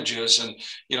 2 images and,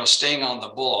 staying on the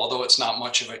bull, although it's not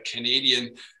much of a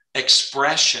Canadian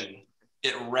expression,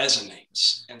 it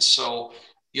resonates. And so,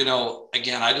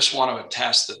 again, I just want to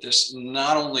attest that this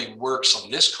not only works on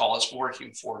this call, it's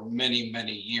working for many,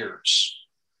 many years.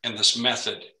 And this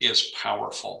method is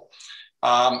powerful.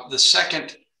 The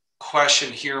second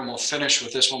question here, and we'll finish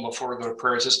with this one before we go to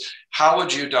prayers, is how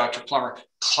would you, Dr. Plummer,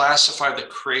 classify the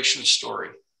creation story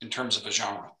in terms of a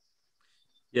genre?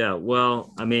 Yeah,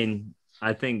 well, I mean,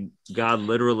 I think God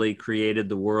literally created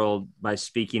the world by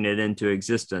speaking it into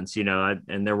existence,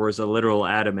 and there was a literal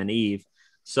Adam and Eve.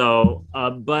 So,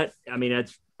 but I mean,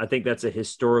 I think that's a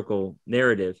historical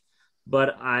narrative.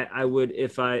 But I would,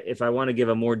 if I want to give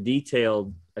a more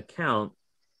detailed account,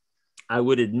 I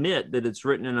would admit that it's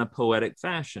written in a poetic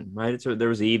fashion, right? There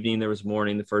was evening, there was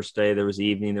morning. The first day there was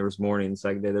evening, there was morning. The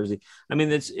second day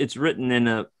it's written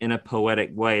in a poetic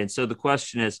way. And so the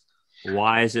question is,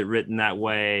 why is it written that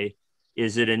way?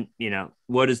 Is it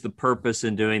what is the purpose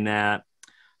in doing that?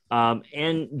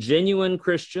 And genuine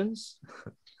Christians,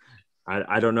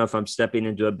 I don't know if I'm stepping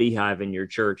into a beehive in your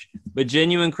church, but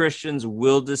genuine Christians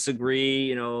will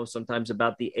disagree, sometimes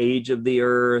about the age of the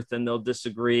earth, and they'll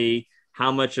disagree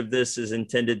how much of this is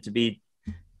intended to be,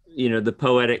 the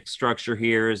poetic structure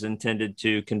here is intended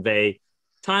to convey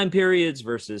time periods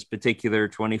versus particular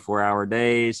 24-hour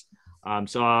days.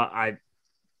 So I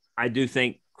do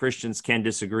think Christians can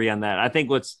disagree on that. I think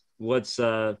what's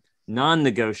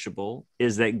non-negotiable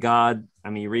is that God,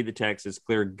 you read the text, it's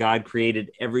clear God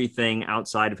created everything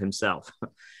outside of himself.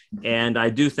 And I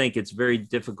do think it's very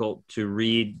difficult to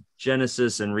read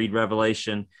Genesis and read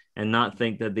Revelation and not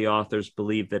think that the authors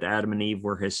believed that Adam and Eve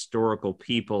were historical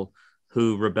people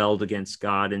who rebelled against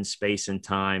God in space and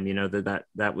time,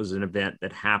 that was an event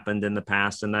that happened in the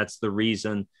past. And that's the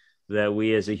reason that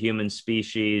we as a human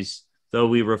species, though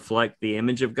we reflect the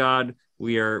image of God,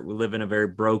 we live in a very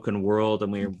broken world,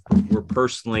 and we're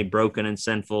personally broken and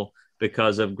sinful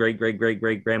because of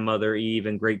great-great-great-great-grandmother Eve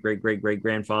and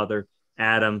great-great-great-great-grandfather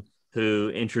Adam, who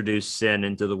introduced sin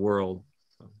into the world.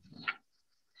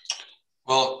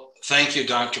 Well, thank you,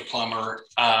 Dr. Plummer.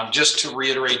 Just to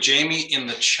reiterate, Jamie in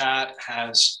the chat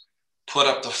has put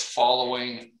up the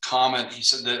following comment. He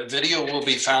said the video will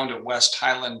be found at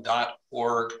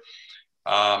westhighland.org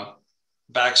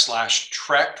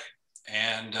 /trek.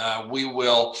 And we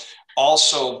will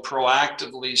also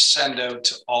proactively send out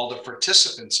to all the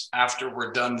participants after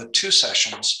we're done the 2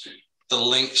 sessions, the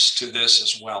links to this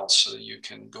as well, so you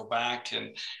can go back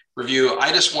and review.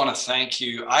 I just want to thank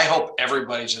you. I hope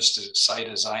everybody's just as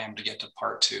excited as I am to get to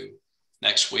part 2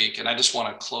 next week. And I just want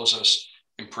to close us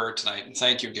in prayer tonight. And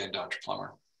thank you again, Dr.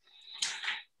 Plummer.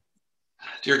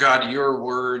 Dear God, your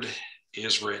word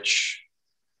is rich.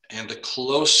 And the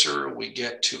closer we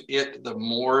get to it, the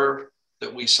more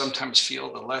that we sometimes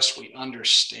feel, the less we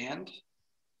understand,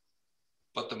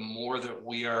 but the more that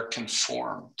we are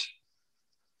conformed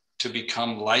to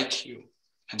become like you.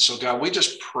 And so, God, we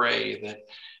just pray that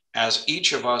as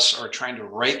each of us are trying to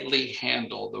rightly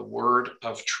handle the word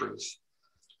of truth,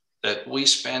 that we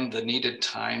spend the needed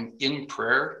time in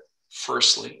prayer,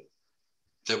 firstly,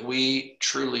 that we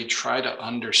truly try to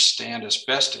understand as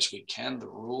best as we can the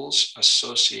rules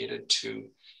associated to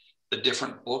the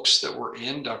different books that we're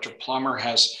in. Dr. Plummer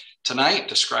has tonight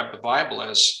described the Bible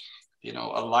as,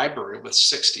 a library with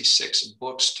 66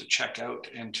 books to check out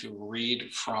and to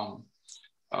read from.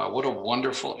 What a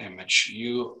wonderful image.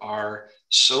 You are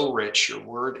so rich. Your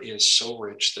word is so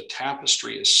rich. The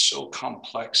tapestry is so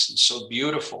complex and so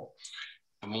beautiful.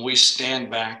 And when we stand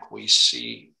back, we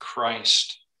see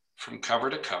Christ from cover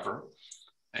to cover.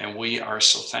 And we are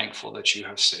so thankful that you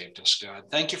have saved us, God.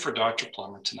 Thank you for Dr.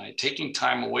 Plummer tonight, taking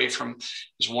time away from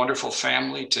his wonderful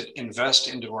family to invest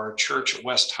into our church at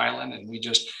West Highland. And we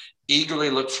just eagerly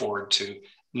look forward to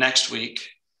next week,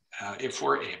 if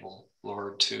we're able,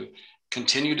 Lord, to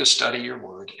continue to study your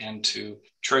word and to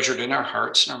treasure it in our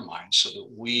hearts and our minds so that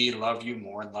we love you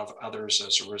more and love others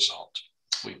as a result.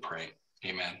 we pray.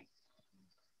 Amen.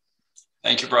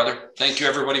 Thank you, brother. Thank you,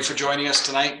 everybody, for joining us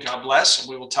tonight. God bless. And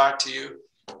we will talk to you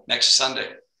next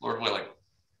Sunday, Lord willing.